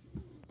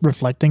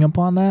reflecting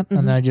upon that,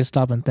 and I just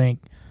stop and think,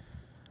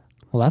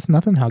 well, that's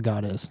nothing how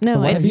God is. No,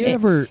 So have you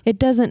ever? it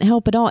doesn't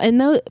help at all.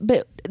 And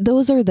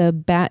those were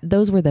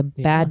the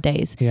bad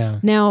days. Yeah.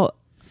 Now,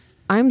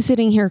 I'm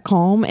sitting here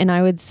calm, and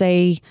I would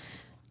say,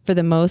 for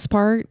the most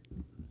part,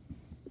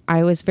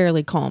 I was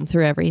fairly calm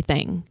through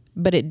everything.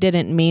 But it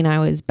didn't mean I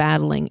was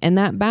battling, and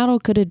that battle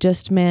could have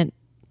just meant,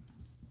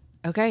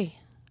 okay,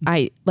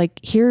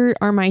 here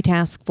are my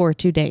tasks for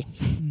today,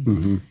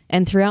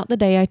 and throughout the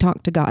day, I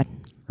talk to God,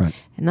 Right.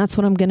 and that's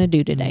what I'm going to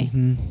do today.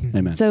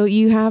 Amen. So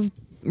you have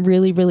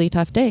really, really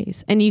tough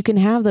days, and you can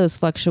have those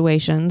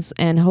fluctuations,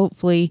 and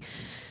hopefully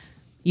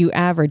you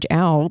average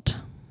out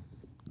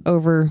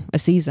over a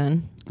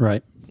season,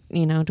 Right.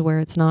 to where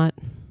it's not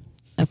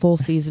a full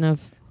season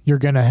of you're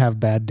gonna have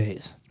bad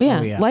days. Yeah,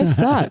 Oh, yeah. life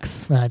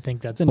sucks. And I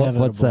think that's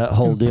What's that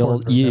whole deal?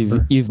 Important to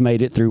remember. You've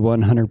made it through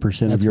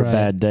 100% of That's your right.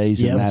 bad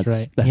days, Yep. and That's that's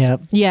right. that's,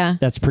 Yep. Yeah.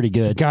 that's pretty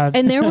good. God,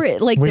 And there were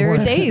like We there are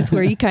weren't- days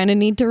where you kind of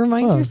need to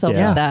remind Oh, yourself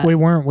yeah. of that. we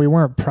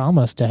weren't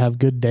promised to have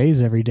good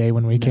days every day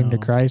when we came to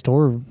No. Christ,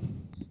 or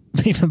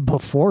even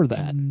before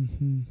that.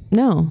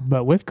 No,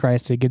 But with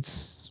Christ, it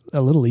gets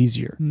a little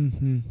easier.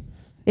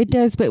 it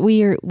does, but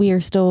we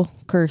are still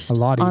cursed A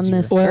lot on easier.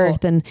 this Well,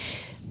 earth, and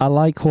I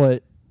like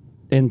what,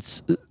 and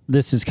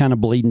this is kind of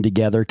bleeding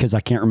together because I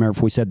can't remember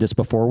if we said this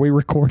before we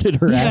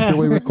recorded or after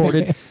we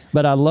recorded,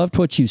 but I loved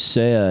what you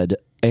said.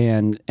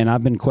 And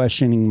I've been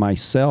questioning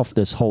myself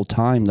this whole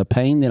time. The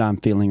pain that I'm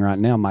feeling right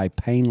now, my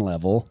pain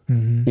level,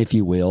 if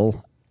you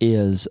will,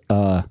 is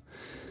a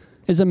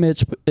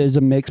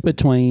mix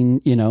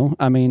between,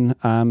 I mean,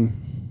 I'm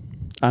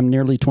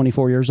nearly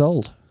 24 years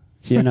old.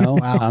 Wow.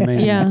 I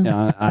mean,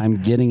 Yeah. I'm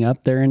getting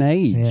up there in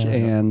age, Yeah.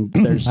 and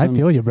there's I some,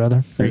 feel you,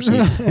 brother. there's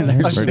some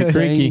Pretty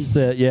freaky. things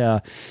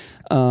that,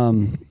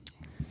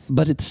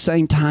 but at the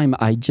same time,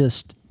 I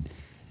just,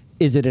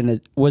 was it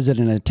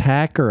an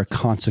attack or a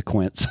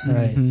consequence?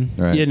 Right.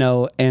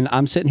 Right. And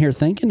I'm sitting here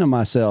thinking to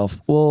myself,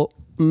 well,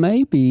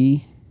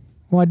 maybe.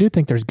 Well, I do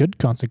think there's good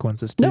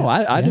consequences too. No,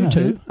 I do Yeah.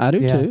 too. I do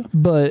Yeah. too.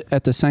 But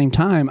at the same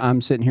time, I'm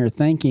sitting here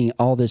thinking,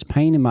 all this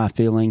pain in my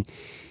feeling,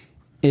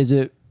 is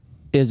it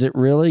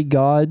really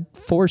God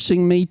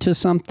forcing me to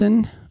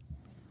something?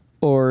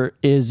 Or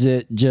is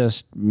it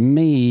just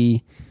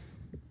me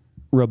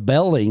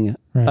rebelling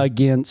Right.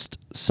 against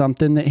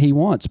something that he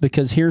wants?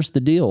 Because here's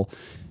the deal.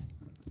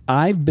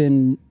 I've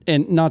been,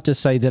 and not to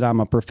say that I'm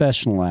a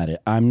professional at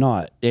it, I'm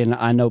not. And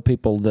I know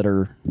people that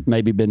are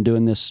maybe been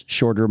doing this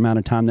shorter amount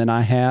of time than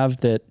I have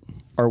that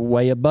are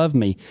way above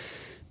me.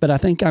 But I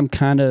think I'm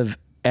kind of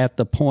at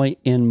the point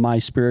in my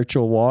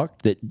spiritual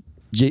walk that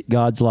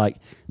God's like,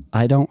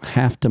 I don't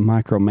have to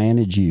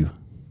micromanage you.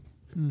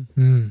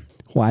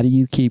 Why do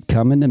you keep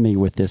coming to me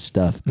with this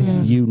stuff?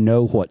 You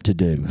know what to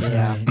do.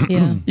 Yeah.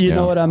 yeah, You Yeah.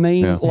 know what I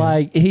mean? Yeah.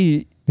 Like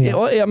Yeah.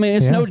 I mean,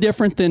 it's Yeah. no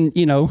different than,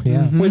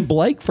 Yeah. when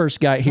Blake first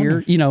got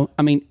here,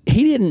 I mean,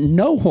 he didn't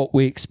know what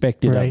we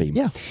expected Right. of him.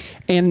 Yeah.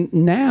 And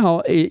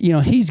now,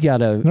 he's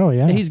got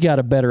he's got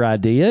a better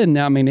idea. And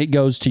I mean, it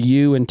goes to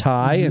you and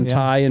Ty and Yeah.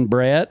 Ty and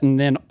Brett. And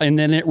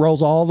then it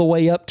rolls all the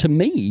way up to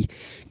me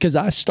because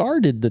I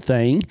started the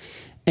thing.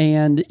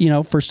 And,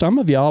 for some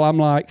of y'all, I'm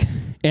like,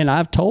 and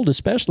I've told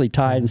especially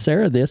Ty and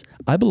Sarah this,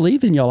 I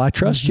believe in y'all. I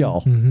trust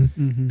y'all.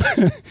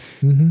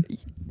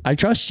 I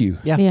trust you.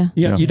 Yeah. yeah,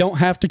 Yeah, you don't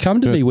have to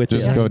come to me with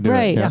just this. go do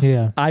Right. it. Yeah.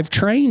 Yeah. I've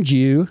trained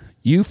you.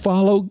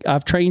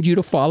 I've trained you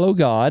to follow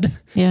God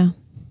yeah.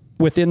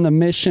 within the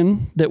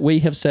mission that we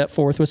have set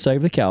forth with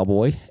Save the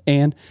Cowboy.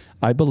 And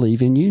I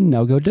believe in you.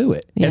 Now go do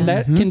it. Yeah. And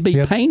that can be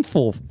Yep.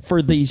 painful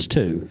for these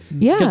two.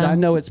 Yeah. Because I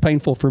know it's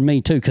painful for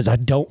me too, because I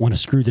don't want to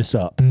screw this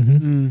up.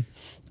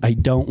 I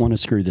don't want to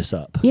screw this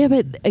up. Yeah,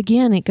 but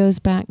again, it goes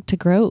back to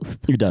growth.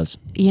 It does.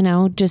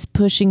 Just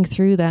pushing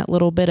through that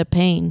little bit of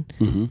pain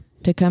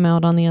to come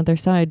out on the other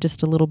side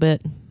just a little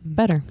bit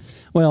better.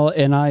 Well,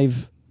 and I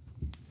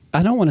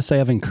don't want to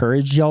say I've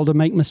encouraged y'all to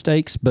make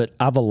mistakes, but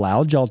I've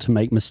allowed y'all to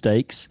make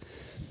mistakes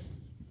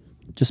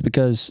just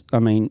because, I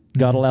mean,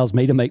 God allows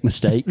me to make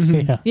mistakes.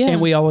 Yeah. Yeah. And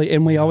we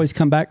always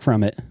come back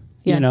from it.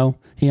 Yeah.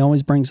 He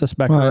always brings us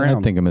back Well, around.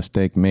 I think a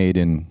mistake made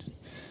in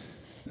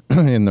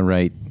the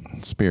right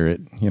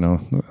spirit.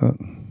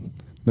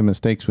 The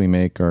mistakes we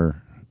make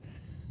are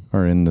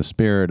in the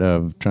spirit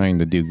of trying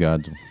to do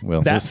God's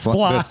will. That's This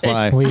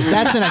fly. We-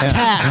 That's an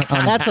attack.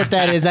 That's what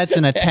that is. That's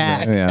an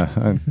attack. Yeah,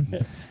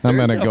 I'm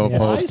gonna go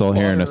postal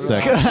here in a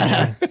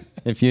second.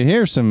 If you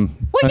hear some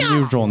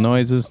unusual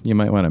noises, you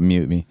might want to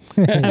mute me.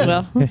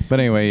 I will. But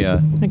anyway, I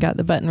got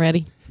the button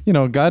ready.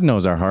 God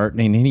knows our heart,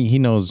 and He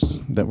knows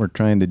that we're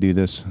trying to do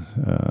this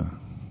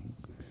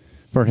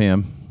for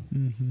Him,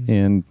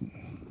 and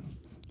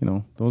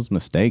those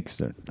mistakes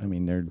are. I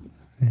mean, they're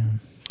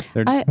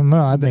Well,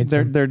 I made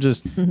some. they're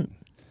just.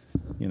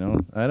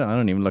 I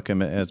don't even look at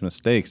them as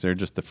mistakes. They're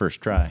just the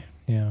first try.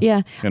 Yeah.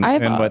 Yeah. And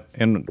I've, what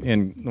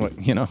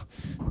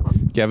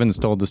Kevin's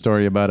told the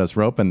story about us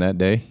roping that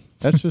day.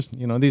 That's just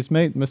these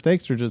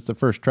mistakes are just the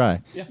first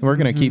try. Yeah. We're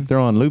gonna keep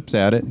throwing loops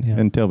at it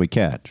until we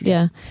catch.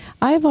 Yeah.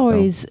 I've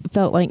always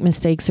felt like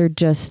mistakes are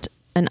just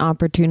an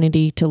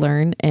opportunity to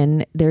learn,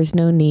 and there's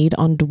no need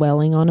on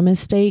dwelling on a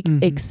mistake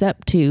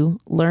except to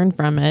learn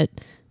from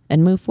it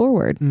and move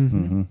forward.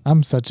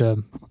 I'm such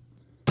a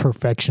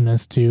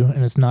perfectionist too,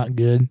 and it's not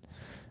good.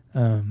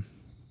 But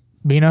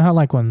you know how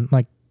when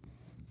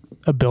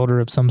a builder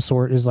of some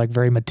sort is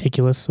very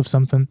meticulous of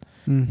something,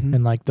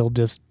 and they'll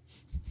just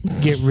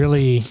get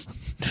really,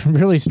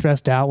 really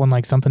stressed out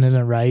when something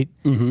isn't right.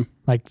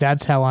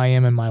 That's how I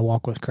am in my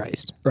walk with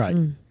Christ. Right.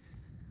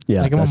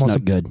 Yeah, I'm that's almost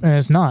not good. and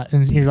it's not.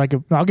 And you're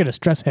I'll get a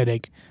stress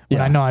headache when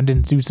Yeah. I know I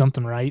didn't do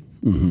something right.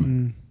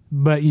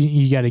 But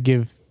you got to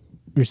give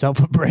yourself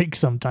a break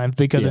sometimes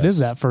because it Yes. is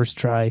that first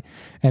try.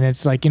 And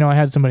it's I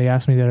had somebody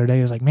ask me the other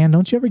day, man,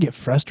 don't you ever get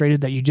frustrated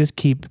that you just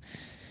keep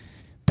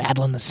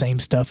battling the same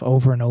stuff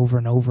over and over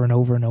and over and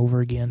over and over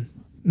again?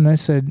 And I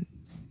said,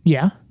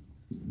 yeah.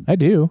 I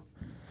do.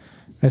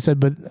 I said,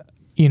 but,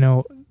 you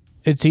know,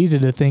 it's easy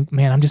to think,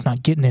 man, I'm just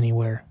not getting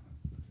anywhere.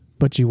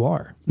 But you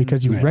are,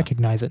 because you Yeah.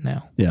 recognize it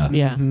now. Yeah.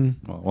 Yeah.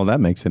 Well,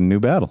 that makes it a new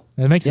battle.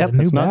 It makes Yep. it a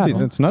new It's not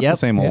battle. it's not Yep. the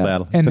same old Yeah.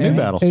 battle. It's And a new then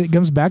battle. it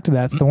comes back to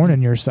that thorn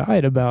in your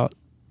side about,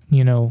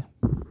 you know,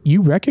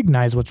 you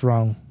recognize what's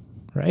wrong,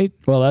 right?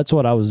 Well, that's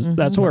what I was.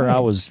 That's where I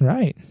was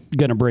Right.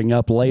 going to bring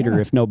up later, Yeah.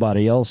 if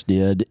nobody else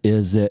did,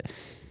 is that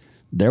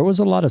there was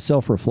a lot of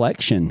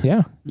self-reflection.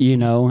 Yeah. You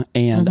know,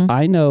 and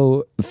I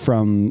know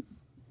from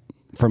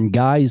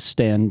guys'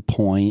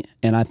 standpoint,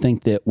 and I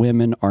think that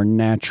women are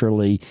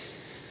naturally.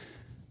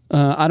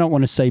 I don't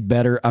want to say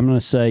better. I'm going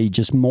to say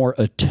just more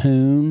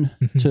attuned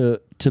to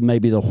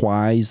maybe the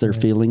whys they're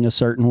feeling a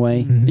certain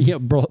way. You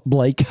know,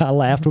 Blake, I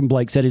laughed when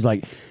Blake said, he's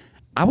like,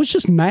 I was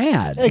just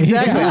mad.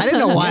 Exactly. I didn't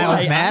know why I was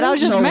Like, mad. I was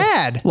don't just know.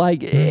 mad.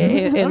 Like,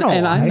 and know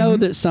I why. know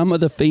that some of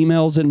the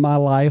females in my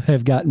life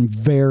have gotten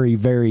very,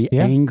 very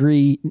Yeah.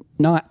 angry,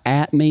 not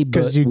at me,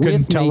 but 'Cause you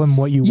couldn't with tell me. them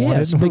what you wanted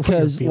Yes, or what you were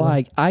because feeling.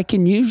 like I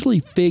can usually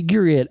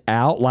figure it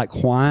out,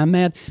 like why I'm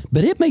mad,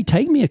 but it may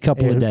take me a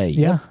couple of days.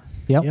 Yeah.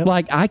 Yep.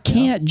 Like I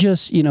can't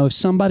just, you know, if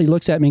somebody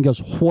looks at me and goes,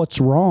 "What's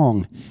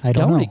wrong?" I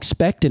don't know.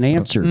 expect an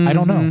answer. I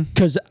don't know.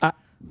 Because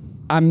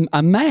I'm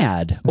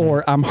mad,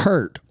 or I'm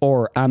hurt,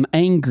 or I'm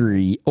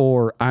angry,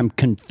 or I'm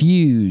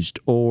confused,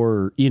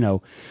 or you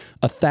know,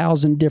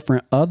 1,000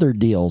 different other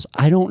deals.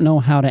 I don't know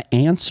how to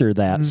answer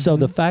that. So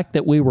the fact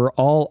that we were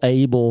all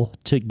able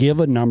to give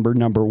a number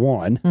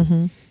one,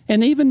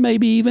 and even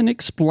maybe even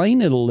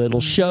explain it a little,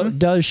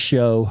 does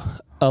show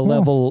a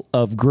level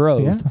of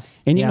growth. Yeah.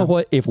 And you Yeah. know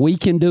what? If we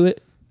can do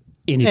it,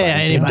 anybody, Yeah,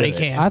 anybody can.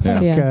 Do it. can. I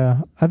think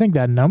Yeah. I think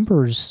that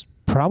number's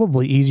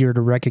probably easier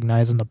to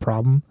recognize than the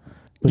problem.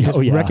 But just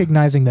Oh, yeah.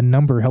 recognizing the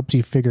number helps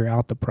you figure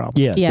out the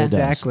problem. Yes, Yeah. it does.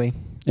 Exactly.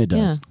 It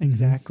does.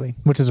 Exactly.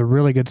 Which is a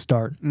really good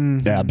start.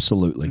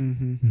 Absolutely.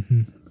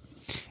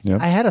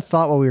 Yep. I had a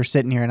thought while we were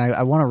sitting here, and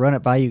I want to run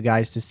it by you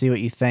guys to see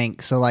what you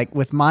think. So, like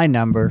with my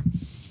number,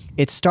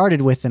 it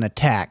started with an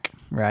attack,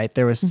 right?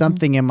 There was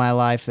something in my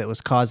life that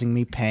was causing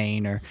me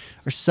pain, or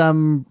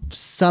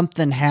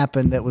something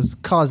happened that was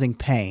causing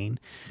pain.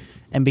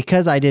 And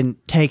because I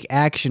didn't take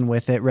action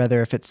with it,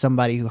 whether if it's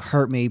somebody who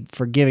hurt me,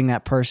 forgiving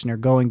that person or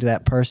going to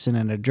that person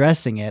and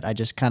addressing it, I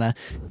just kind of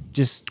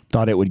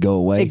Thought it would go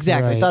away.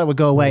 exactly Right. thought it would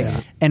go away.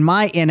 Yeah. And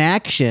my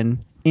inaction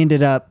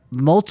ended up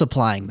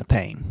multiplying the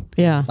pain.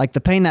 Yeah. Like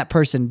the pain that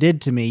person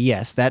did to me,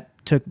 yes, that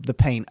took the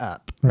pain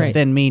up. Right.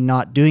 Then me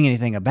not doing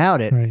anything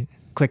about it Right.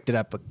 clicked it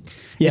up.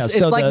 Yeah, it's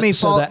like me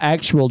so the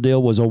actual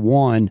deal was a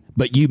 1,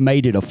 but you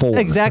made it a 4.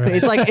 Exactly.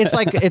 Right.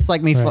 It's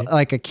like me Right.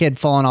 like a kid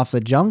falling off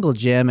the jungle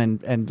gym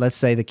and let's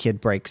say the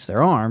kid breaks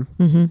their arm,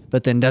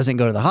 but then doesn't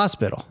go to the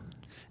hospital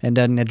and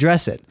doesn't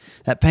address it.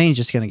 That pain's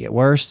just going to get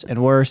worse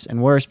and worse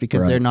and worse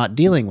because Right. they're not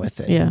dealing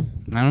with it. Yeah.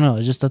 I don't know.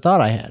 It's just a thought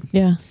I had.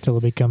 Yeah. Till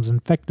it becomes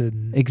infected.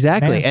 And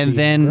Exactly. nasty And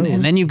then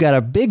gross. you've got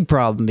a big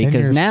problem Then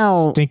because you're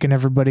now stinking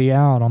everybody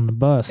out on the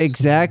bus.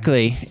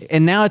 exactly.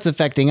 And now it's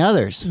affecting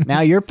others.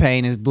 Now your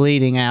pain is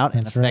bleeding out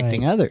and That's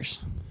affecting right.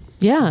 others.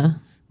 Yeah.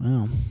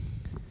 Wow.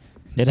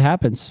 It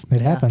happens.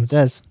 It happens. It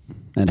does.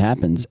 It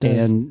happens.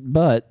 does.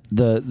 But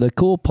the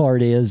cool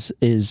part is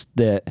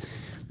that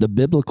the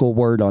biblical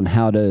word on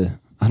how to,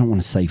 I don't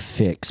want to say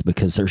fix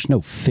because there's no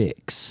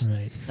fix.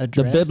 Right. The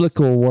Address.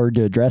 biblical word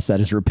to address that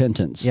is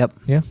repentance. Yep.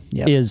 Yeah.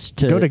 Yep. Is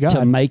Go to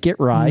God. make it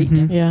right.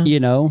 Yeah. You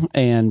know,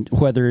 and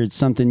whether it's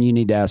something you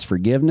need to ask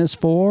forgiveness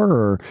for,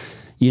 or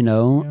you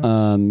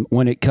know,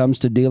 when it comes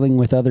to dealing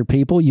with other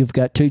people, you've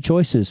got 2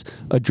 choices: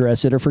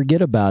 address it or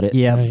forget about it.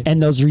 Yep. Right.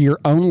 And those are your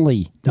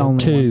only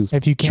Only 2 ones.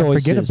 If you can't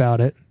choices. forget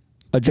about it,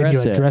 address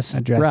then you it. address it.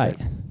 Address Right.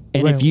 it.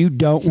 And Well, if you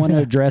don't want to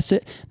address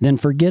it, then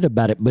forget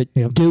about it. But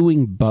Yep.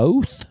 doing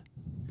both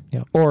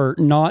Yep. or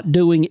not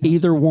doing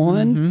either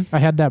one I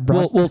had that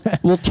brought.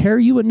 will tear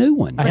you a new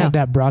one. I had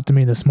that brought to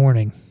me this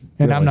morning.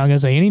 And I'm Really? not going to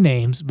say any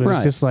names, but Right.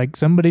 it's just like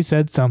somebody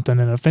said something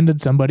and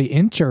offended somebody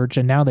in church.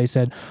 And now they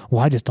said,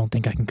 well, I just don't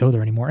think I can go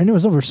there anymore. And it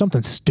was over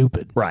something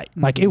stupid. Right.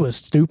 Like it was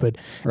stupid.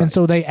 Right. And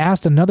so they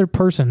asked another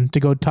person to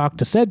go talk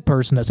to said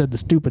person that said the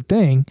stupid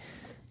thing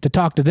to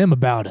talk to them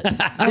about it.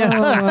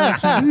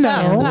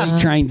 No. We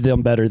trained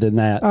them better than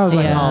that. I was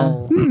like, Yeah.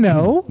 oh,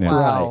 no. Yeah.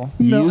 Wow.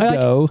 No, You like-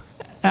 go.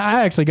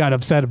 I actually got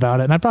upset about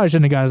it. And I probably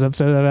shouldn't have got as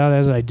upset about it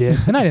as I did.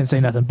 And I didn't say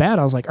nothing bad.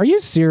 I was like, are you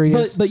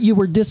serious? But you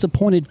were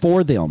disappointed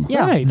for them.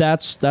 Yeah. Right.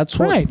 That's what.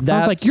 Right. I was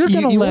That's, like, you're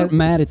gonna you let- weren't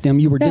mad at them.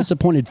 You were Yeah.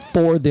 disappointed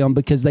for them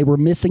because they were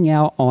missing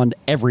out on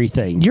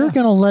everything. You're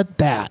going to let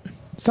that,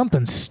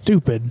 something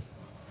stupid,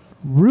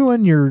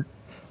 ruin your,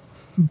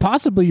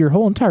 possibly your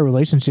whole entire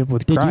relationship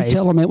with Did Christ. you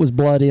tell them it was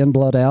blood in,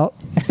 blood out?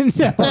 No.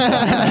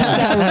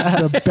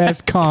 That was the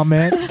best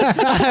comment.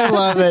 I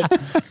love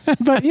it.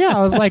 But yeah,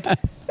 I was like,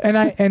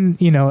 and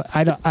you know,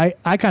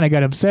 I kind of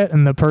got upset,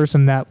 and the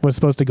person that was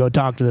supposed to go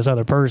talk to this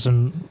other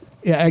person,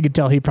 yeah, I could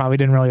tell he probably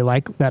didn't really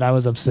like that I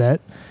was upset.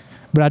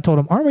 But I told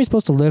him, aren't we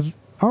supposed to live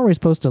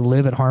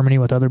at harmony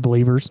with other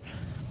believers?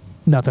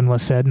 nothing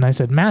was said. And I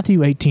said,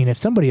 Matthew 18, if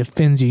somebody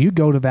offends you, you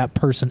go to that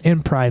person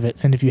in private.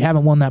 And if you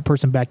haven't won that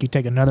person back, you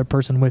take another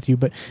person with you.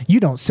 But you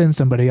don't send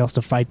somebody else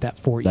to fight that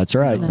for you. That's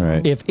right. No.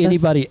 Right. If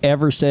anybody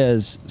ever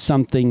says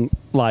something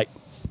like,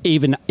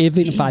 even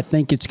if I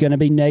think it's going to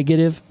be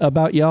negative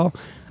about y'all,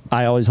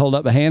 I always hold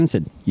up a hand and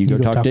said, "You go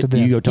talk to them."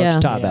 you go talk Yeah. to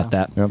Todd Yeah. about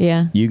that. Yep.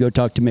 Yeah. You go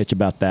talk to Mitch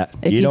about that.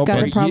 If you you've don't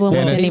got a you- problem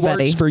and with he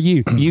anybody. works for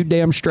you. You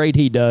damn straight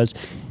he does.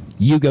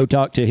 You go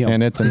talk to him.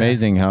 And it's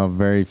amazing how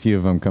very few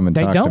of them come and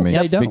They talk don't. to me.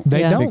 They don't. They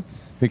Yeah. don't.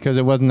 Because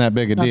it wasn't that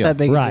big a Not deal. that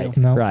big a right.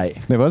 deal. No. Right.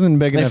 It wasn't a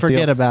big They enough forget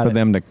deal about for it.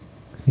 them to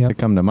Yep.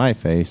 come to my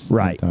face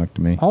Right. and talk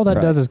to me. All that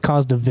Right. does is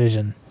cause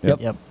division.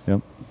 Yep. Yep.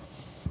 Yep.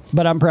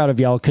 But I'm proud of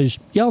y'all because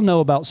y'all know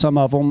about some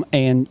of them,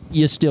 and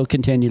you still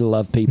continue to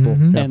love people,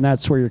 Mhm. and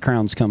that's where your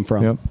crowns come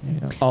from. Yep.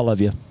 All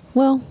of you.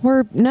 Well,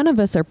 none of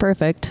us are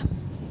perfect.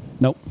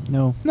 Nope.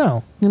 No,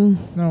 No. Mm,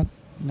 No.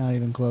 not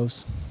even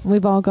close.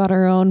 We've all got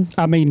our own.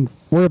 I mean,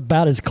 we're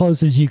about as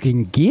close as you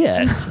can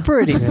get,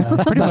 Pretty, Yeah.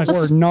 Pretty but much.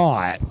 we're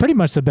not. Pretty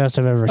much the best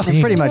I've ever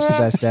seen. pretty much the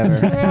best ever.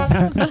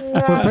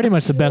 We're pretty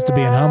much the best at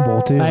being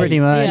humble too. Pretty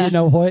much. Yeah. You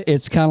know what?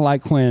 It's kind of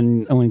like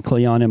when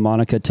Cleon and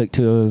Monica took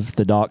two of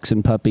the docs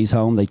and puppies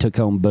home. They took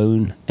home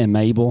Boone and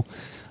Mabel.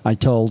 I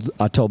told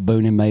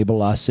Boone and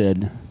Mabel, I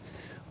said,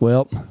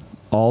 well,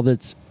 all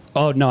that's...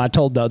 Oh, no, I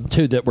told the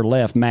two that were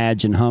left,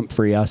 Madge and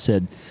Humphrey, I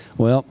said,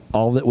 well,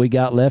 all that we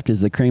got left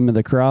is the cream of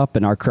the crop,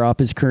 and our crop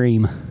is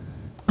cream.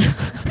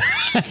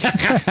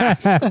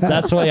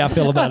 That's the way I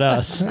feel about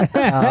us. Oh,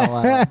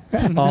 wow.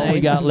 All we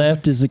got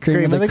left is the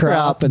cream, of the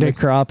crop, and the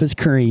crop is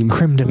cream.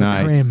 Creme de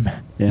la Nice. creme.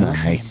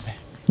 Yeah.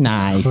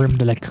 Nice. Creme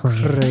de la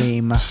creme.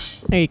 Cream.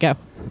 There you go.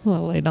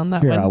 Well, laid on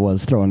that Here I one.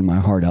 was throwing my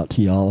heart out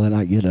to y'all, and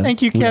I get a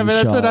Thank you, wooden Kevin.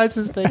 That's the shot.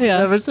 nicest thing Yeah.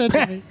 you ever said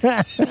to me.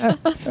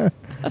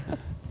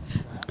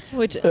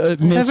 Which Mitch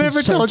Have I is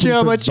ever told searching you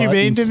how for much you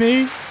mean to buttons.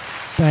 me?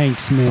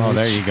 Thanks, Mitch. Oh,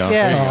 there you go.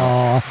 Yeah. There you go.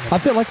 Aw, I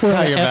feel like we're Now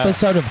on an you're val-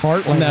 episode of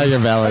Heartland. Now you're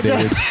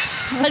validated.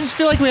 I just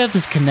feel like we have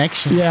this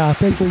connection. Yeah, I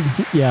think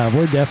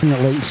we're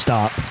definitely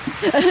stop.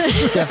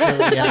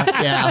 Definitely.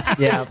 Yeah.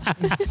 Yeah.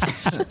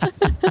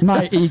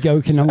 My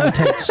ego can only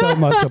take so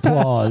much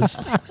applause.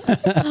 I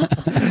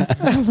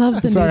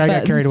love the Sorry, new I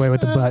got carried buttons. away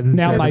with the button.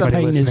 Now my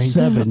Everybody pain listening. is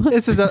 7.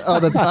 This is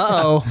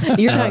uh-oh.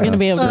 You're not going to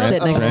be able to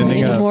sit next to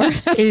me Trending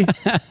up.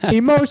 anymore.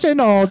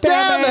 Emotional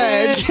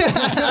Damage.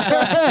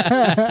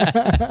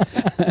 damage.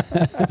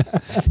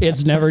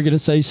 It's never going to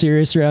stay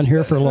serious around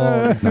here for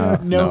long. No.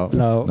 Nope.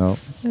 No. No.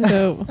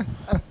 So,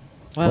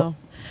 wow.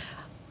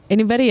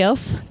 Anybody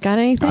else got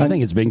anything? I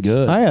think it's been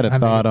good. I had a I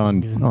think thought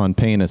it's been good. on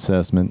pain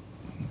assessment.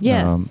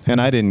 Yes.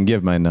 And I didn't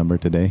give my number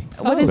today.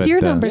 What is But,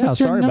 your number? yeah,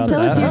 sorry about Tell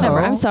us that. your number.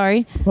 Oh. I'm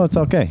sorry. Well, it's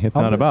okay. It's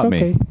not about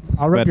okay. me.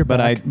 I'll rub your but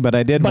back.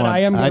 I did But want. I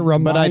am gonna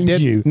but I remind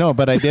did, you. No,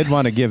 but I did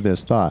want to give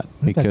this thought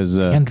because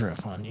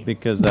dandruff on you.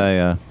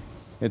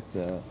 it's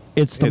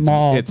it's the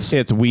moths.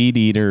 it's weed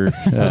eater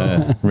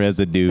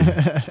residue.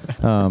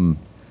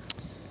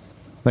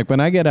 Like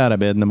when I get out of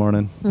bed in the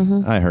morning,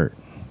 I hurt,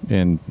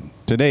 and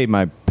today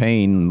my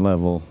pain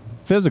level,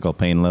 physical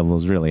pain level,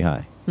 is really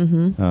high.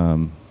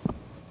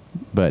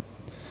 But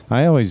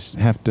I always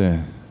have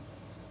to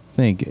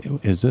think: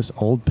 is this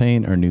old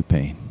pain or new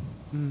pain?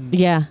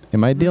 Yeah.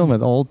 Am I dealing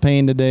with old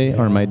pain today,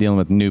 or am I dealing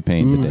with new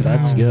pain today?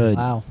 That's good.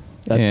 Wow.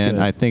 That's and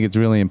good. I think it's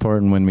really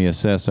important when we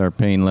assess our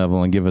pain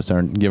level and give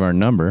our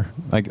number.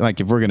 Like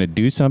if we're going to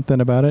do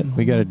something about it,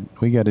 we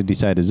got to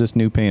decide: is this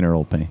new pain or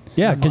old pain?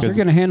 Yeah, because you're Because-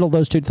 going to handle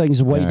those two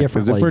things way Yeah, 'cause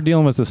differently. if we're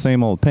dealing with the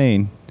same old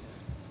pain,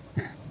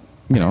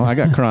 I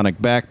got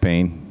chronic back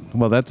pain.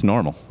 Well, that's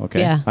normal. Okay.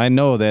 Yeah. I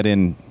know that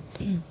in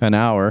an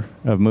hour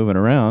of moving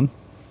around,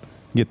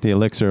 get the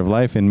elixir of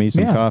life in me,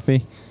 some Yeah.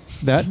 coffee,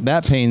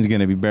 that pain's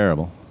going to be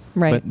bearable.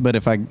 Right. But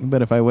if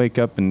I wake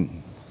up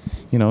and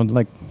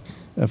like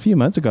a few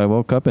months ago, I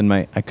woke up and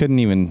I couldn't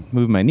even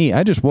move my knee.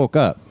 I just woke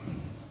up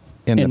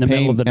In the middle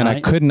pain, of the and I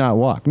night? could not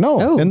walk. No,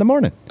 Oh. in the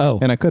morning. Oh.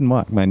 And I couldn't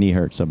walk. My knee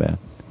hurt so bad.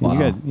 Wow. You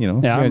guys, yeah, you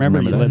I guys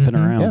remember you that. limping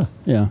Mhm. around.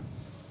 Yeah.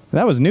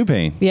 That was new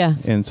pain. Yeah.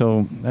 And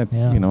so,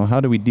 Yeah. how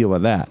do we deal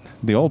with that?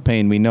 The old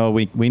pain, we know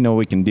we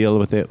can deal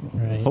with it.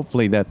 Right.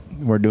 Hopefully that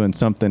we're doing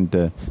something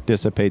to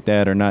dissipate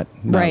that or not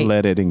Right.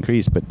 let it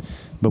increase. But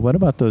what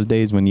about those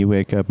days when you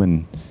wake up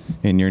and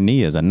your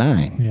knee is a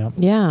 9? Yeah.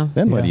 Yeah.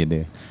 Then what Yeah. do you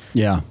do?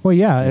 Yeah. Well,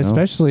 yeah, You know?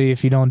 especially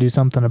if you don't do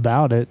something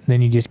about it,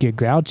 then you just get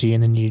grouchy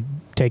and then you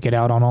take it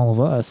out on all of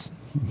us.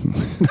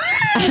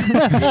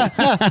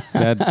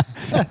 That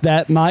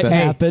That might That-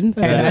 happen.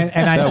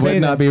 And I that say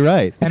would not be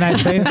right. And I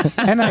say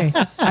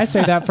I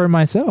say that for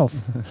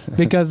myself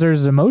because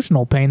there's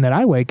emotional pain that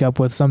I wake up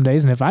with some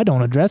days, and if I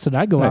don't address it,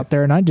 I go Right. out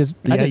there and I just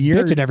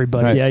you're- bitch at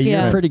everybody. Right. Yeah, you're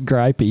Yeah. pretty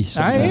gripey I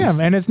sometimes.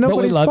 am, and it's But we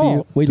nobody's love fault.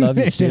 you. We love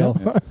you You still.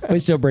 know? We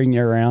still bring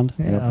you around.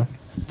 Yeah.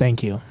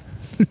 Thank you.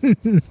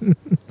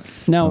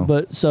 No, Oh.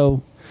 but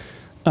so,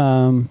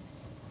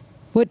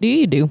 What do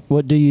you do?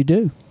 what do you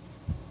do?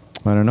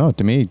 I don't know.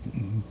 To me,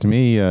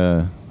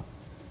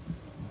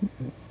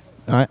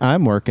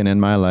 I'm working in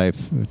my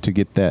life to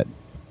get that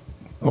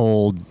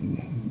old,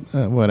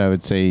 what I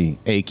would say,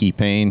 achy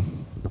pain,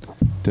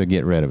 to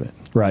get rid of it.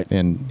 Right.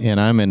 And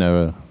I'm in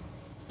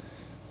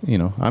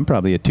I'm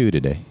probably a 2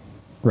 today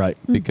Right.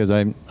 because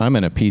I'm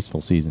in a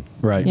peaceful season.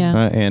 Right.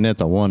 Yeah. And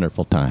it's a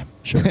wonderful time.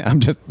 Sure. I'm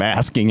just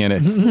basking in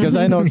it because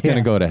I know it's going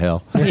to go to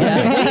hell.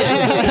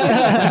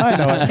 Yeah. I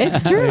know it.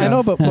 It's true. I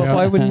know, but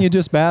why wouldn't you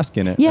just bask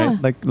in it? Yeah.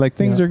 Right? Like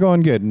things Yeah. are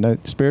going good. And,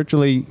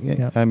 spiritually,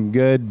 Yeah. I'm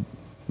good.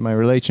 My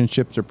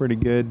relationships are pretty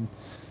good.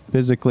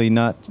 Physically,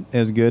 not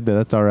as good, but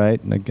that's all right.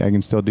 Like, I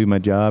can still do my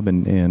job,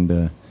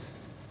 and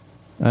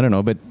I don't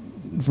know. But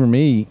for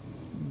me,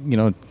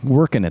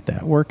 working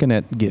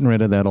at getting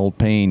rid of that old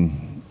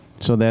pain,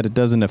 so that it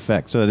doesn't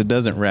affect, so that it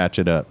doesn't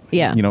ratchet up.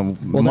 Yeah.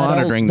 Well,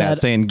 monitoring that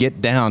saying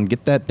get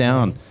that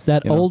down.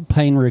 That old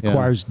pain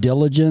requires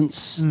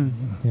diligence,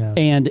 Yeah.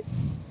 and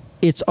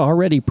it's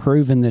already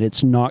proven that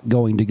it's not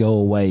going to go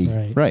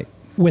away Right.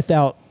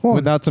 without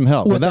Without some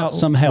help. without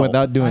some help.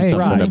 Without doing I- something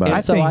right. about And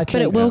it. so I think-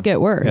 But it think- will get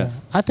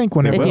worse. Yeah. I think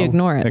whenever If you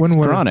ignore it. It's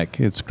chronic.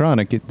 It's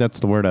chronic. That's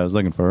the word I was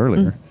looking for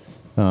earlier.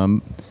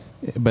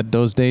 But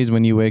those days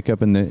when you wake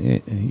up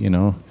in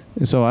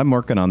so I'm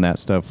working on that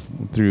stuff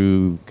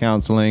through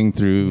counseling,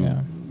 through,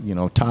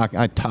 talk.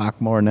 I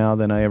talk more now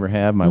than I ever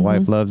have. My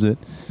wife loves it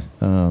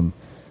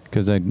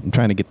because I'm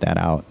trying to get that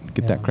out,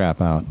 that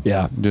crap out.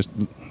 Yeah. Just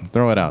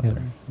throw it out Yeah.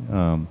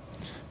 there.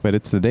 But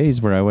it's the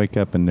days where I wake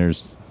up and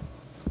there's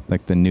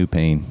like the new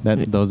pain.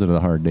 Those are the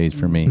hard days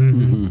for me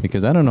Mhm.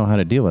 because I don't know how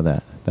to deal with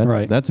that.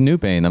 Right. That's new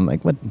pain. I'm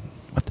like, what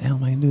the hell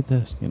am I going to do with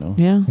this?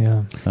 Yeah.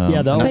 Yeah.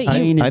 Yeah, the and old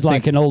pain is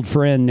like an old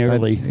friend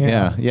nearly,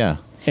 Yeah.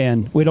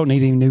 and we don't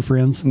need any new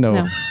friends.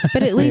 No.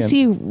 But at least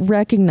you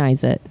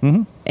recognize it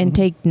Mhm. and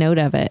take note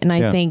of it. And I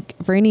Yeah. think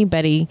for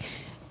anybody,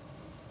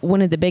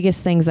 one of the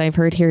biggest things I've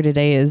heard here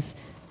today is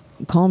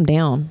calm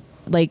down.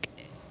 Like,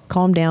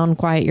 calm down,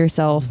 quiet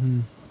yourself,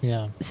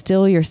 Yeah.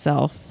 still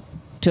yourself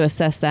to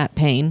assess that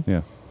pain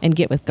Yeah. and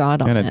get with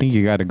God on And it. I think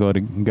you got to go to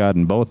God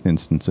in both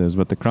instances.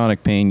 With the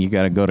chronic pain, you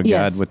got to go to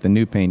Yes. God. With the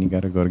new pain, you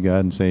got to go to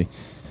God and say,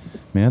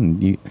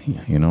 man,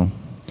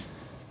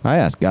 I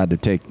ask God to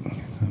take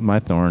my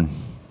thorn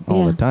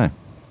all Yeah. the time.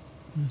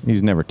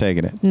 He's never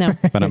taken it. No.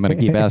 But I'm going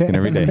to keep asking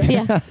every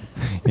day.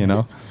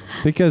 Yeah.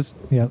 Because,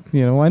 Yep.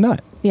 why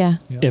not? Yeah.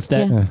 If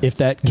that Yeah. if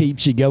that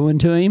keeps you going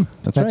to him,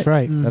 That's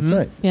right. That's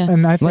right. Yeah.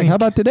 And I I'm think, like, how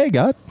about today,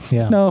 God?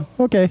 yeah. No,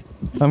 okay.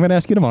 I'm going to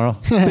ask you tomorrow.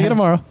 See you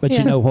tomorrow. but Yeah.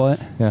 you know what?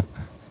 Yeah.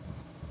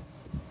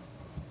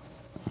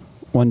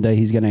 One day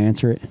he's going to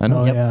answer it. I know.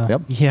 Oh, Yep. yeah.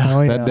 Yep. Yeah.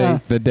 Oh, That yeah.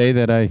 day, the day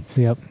that I,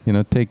 Yep.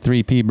 take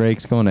 3 pee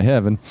breaks going to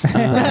heaven,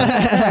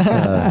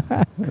 then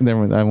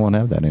I won't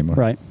have that anymore.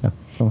 Right. Yeah.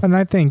 So, And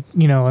I think,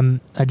 and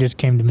it just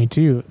came to me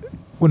too,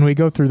 when we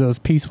go through those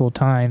peaceful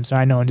times,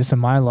 I know just in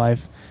my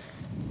life,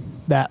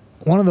 that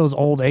one of those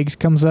old aches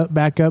comes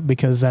back up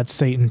because that's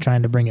Satan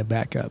trying to bring it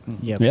back up.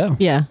 Yep. Yeah.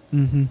 Yeah.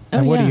 Mm-hmm.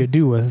 And Oh, what yeah. do you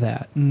do with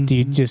that? Do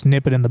you Mhm. just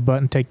nip it in the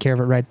butt and take care of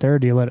it right there, or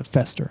do you let it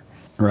fester?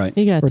 Right.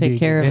 You got Or to do you take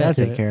care of give it.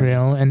 into Take care of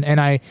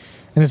it.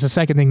 And it's the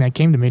second thing that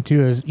came to me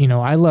too is,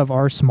 I love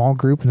our small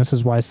group, and this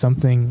is why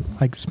something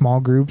like small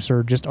groups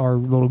or just our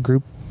little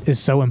group is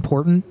so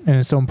important, and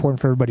it's so important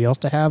for everybody else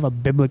to have a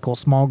biblical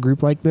small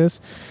group like this,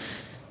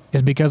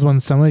 is because when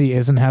somebody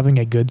isn't having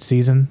a good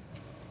season,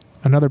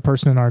 another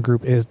person in our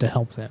group is to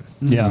help them.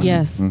 Yeah.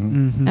 Yes.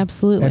 Mm-hmm.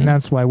 Absolutely. And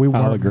that's why we I'll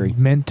weren't agree.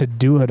 meant to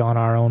do it on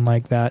our own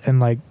like that. And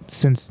like,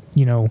 since,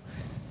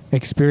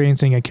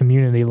 experiencing a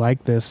community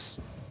like this,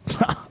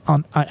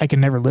 I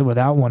can never live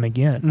without one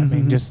again. I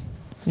mean, Mhm. just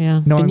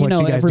yeah. knowing And what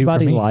you guys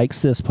everybody do for me.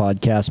 likes this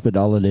podcast, but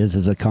all it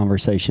is a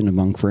conversation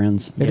among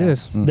friends. It Yeah.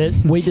 is. That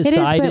we is, but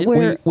decided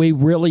we're- we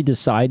really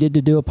decided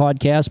to do a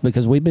podcast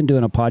because we've been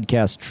doing a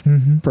podcast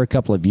Mhm. for a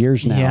couple of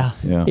years now. Yeah.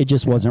 Yeah. It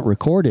just wasn't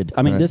recorded.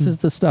 I mean, Right. this is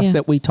the stuff Yeah.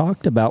 that we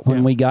talked about when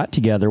Yeah. we got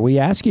together. We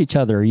ask each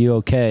other, "Are you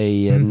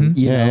okay?" And Mhm.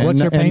 you know, What's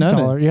your pain none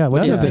tolerance? Yeah,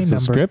 what's none your of this pain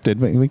is number?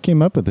 scripted. We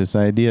came up with this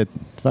idea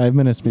 5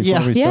 minutes before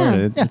Yeah. we Yeah.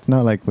 started. Yeah. It's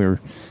not like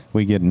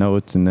we get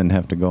notes and then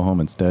have to go home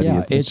and study.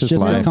 yeah, it's just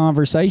live. a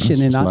conversation,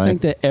 It's and just I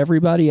think live. that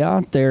everybody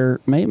out there,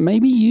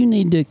 maybe you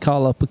need to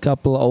call up a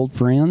couple of old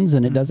friends,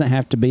 and it doesn't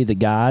have to be the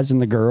guys and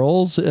the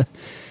girls.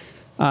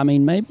 I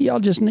mean, maybe y'all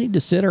just need to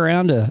sit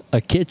around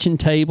a kitchen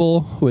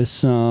table with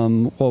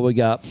some, what we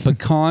got,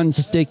 pecan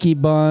sticky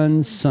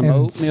buns, some And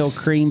oatmeal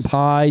cream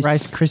pies.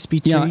 Rice Krispie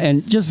treats. Yeah,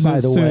 and just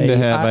by the Soon way, to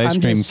have ice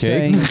I'm cream just cake.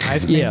 saying,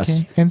 Ice cream yes.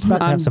 cake? And it's about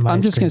to have some I'm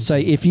ice just cream going to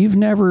say, cake. if you've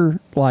never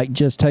like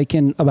just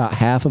taken about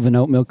half of an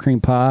oatmeal cream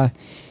pie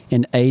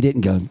and ate it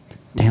and go,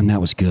 damn,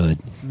 that was good.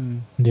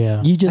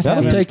 Yeah. You just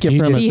That'll haven't- take you you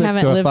from a just- You 6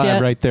 haven't to a lived 5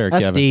 yet? right there,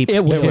 That's Kevin. deep.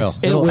 It will. It will.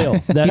 It will.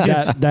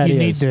 That you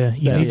is.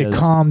 need to is.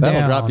 calm down.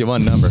 That'll drop you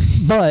one number.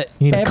 But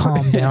You need to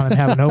calm down and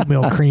have an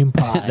oatmeal cream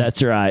pie.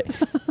 that's right.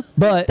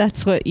 But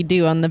That's what you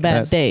do on the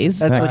bad That- days.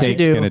 That's that what you cake's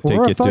do. gonna take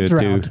or a you to fudge a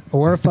round. 2.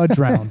 Or a fudge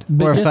round.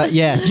 Or just,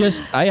 yes. just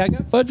hey, I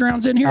got fudge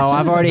rounds in here. Oh, too.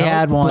 I've already No,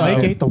 had one.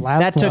 Blake ate the last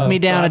That took one. me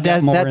down I've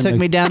got more that in took the-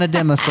 me down a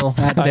demisel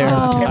right there.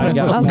 Oh, I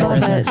got I some more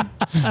love in it.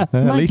 At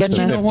My least goodness.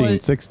 You know what? 15,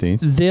 16.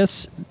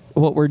 This,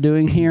 what we're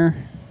doing here,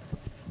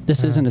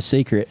 this isn't a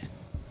secret.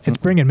 It's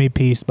bringing me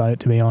peace, to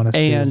be honest.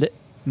 And too.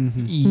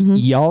 Mhm.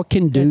 y'all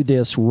can do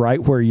this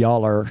right where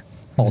y'all are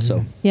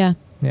also. Yeah.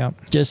 Yeah.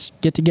 Just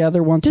get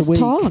together once Just a week.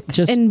 talk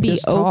and be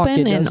just talk.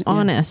 open It and does- yeah.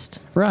 honest.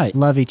 Right.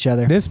 Love each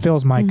other. This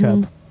fills my Mhm.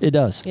 cup. It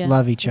does. Yeah.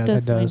 Love each It other.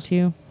 does mine does.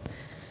 too.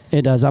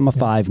 It does. I'm a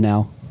 5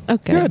 now.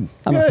 Okay. Good.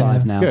 I'm a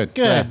 5 now. Good.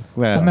 Good.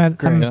 Glad.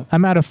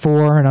 I'm at a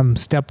 4, and I'm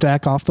stepped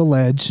back off the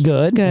ledge.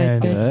 Good. Good.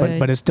 And, Good.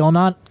 but it's still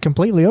not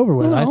completely over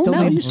with. I No, still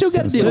no, need. you still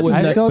got to deal Sit- with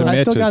I that. still, So I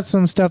Mitch still got is-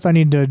 some stuff I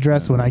need to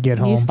address when I get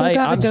home. You still Hey,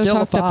 gotta I'm go still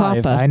talk a to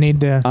 5. Papa. I need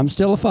to. I'm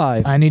still a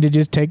 5. I need to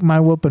just take my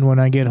whooping when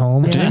I get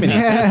home. Yeah. Jiminy.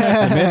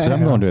 Mitch,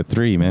 I'm going to a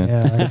 3, man.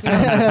 Yeah, it's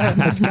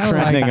kind of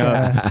Trending like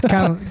up. it's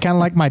kind of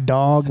like my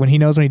dog. When he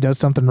knows when he does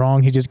something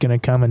wrong, he's just gonna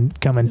come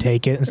and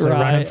take it instead of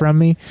running Right. from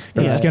me.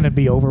 He's Right. gonna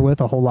be over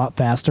with a whole lot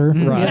faster.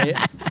 Right.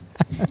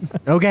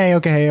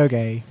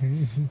 Okay.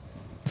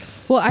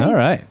 Well, I All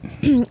right.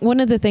 one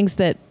of the things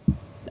that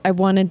I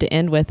wanted to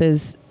end with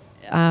is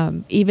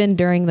even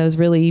during those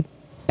really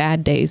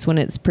bad days when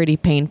it's pretty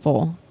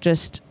painful,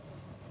 just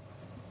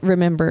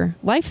remember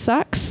life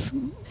sucks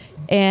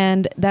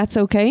and that's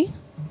okay.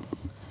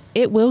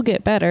 It will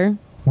get better.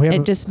 We have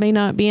It just may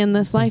not be in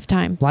this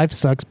lifetime. life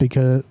sucks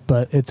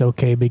but it's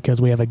okay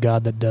because we have a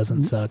God that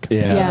doesn't suck.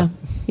 Yeah.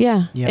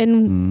 Yeah. Yep.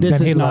 And This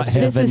And is he not loves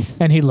you. heaven. this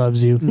is And He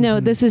loves you. no,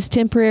 this is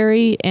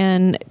temporary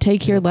and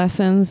take your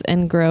lessons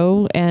and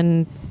grow.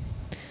 And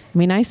I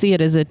mean, I see it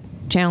as a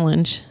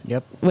challenge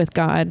Yep. with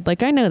God.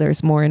 Like I know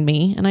there's more in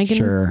me and I can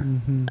Sure.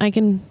 I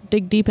can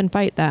dig deep and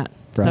fight that.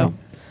 Right. So,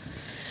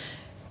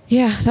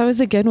 yeah, that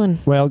was a good one.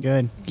 Well,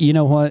 Good. you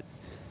know what?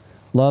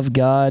 Love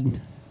God.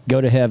 Go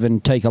to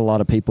heaven. Take a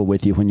lot of people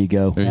with you when you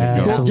go. There you Yeah.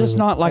 go. Well, Just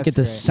not like That's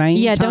at the great. same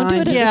Yeah, time. don't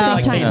do it at Yeah.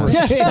 the same time.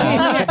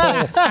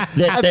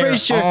 that I'm they're pretty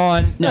sure.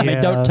 on. No, I mean,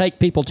 Yeah. don't take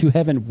people to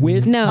heaven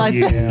with. No,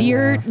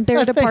 Yeah.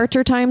 their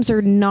departure times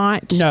are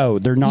not No,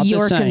 they're not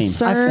your the same.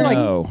 concern. I feel like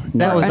no, that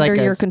no. was under like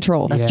a- your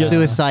control. That's Yeah.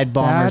 suicide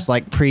bombers That-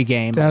 like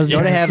pregame. that was Go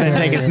to gonna heaven and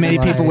say, take as many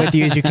people like- with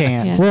you as you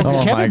can. Yeah. Well, Oh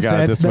my Kevin God,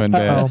 said this went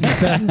bad.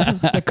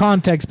 the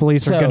context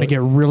police are So- going to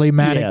get really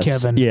mad yes, at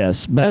Kevin.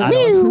 Yes, but I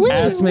don't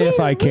ask me if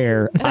I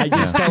care. I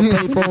just tell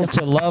people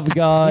to love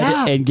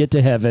God and get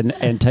to heaven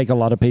and take a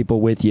lot of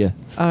people with you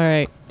All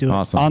right. Do it.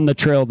 Awesome. on the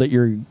trail that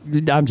you're.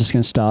 I'm just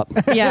gonna stop.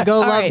 Yeah. Go all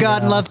love right.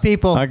 God and love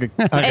people. I gotta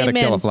Amen.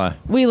 kill a fly.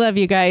 We love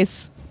you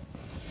guys.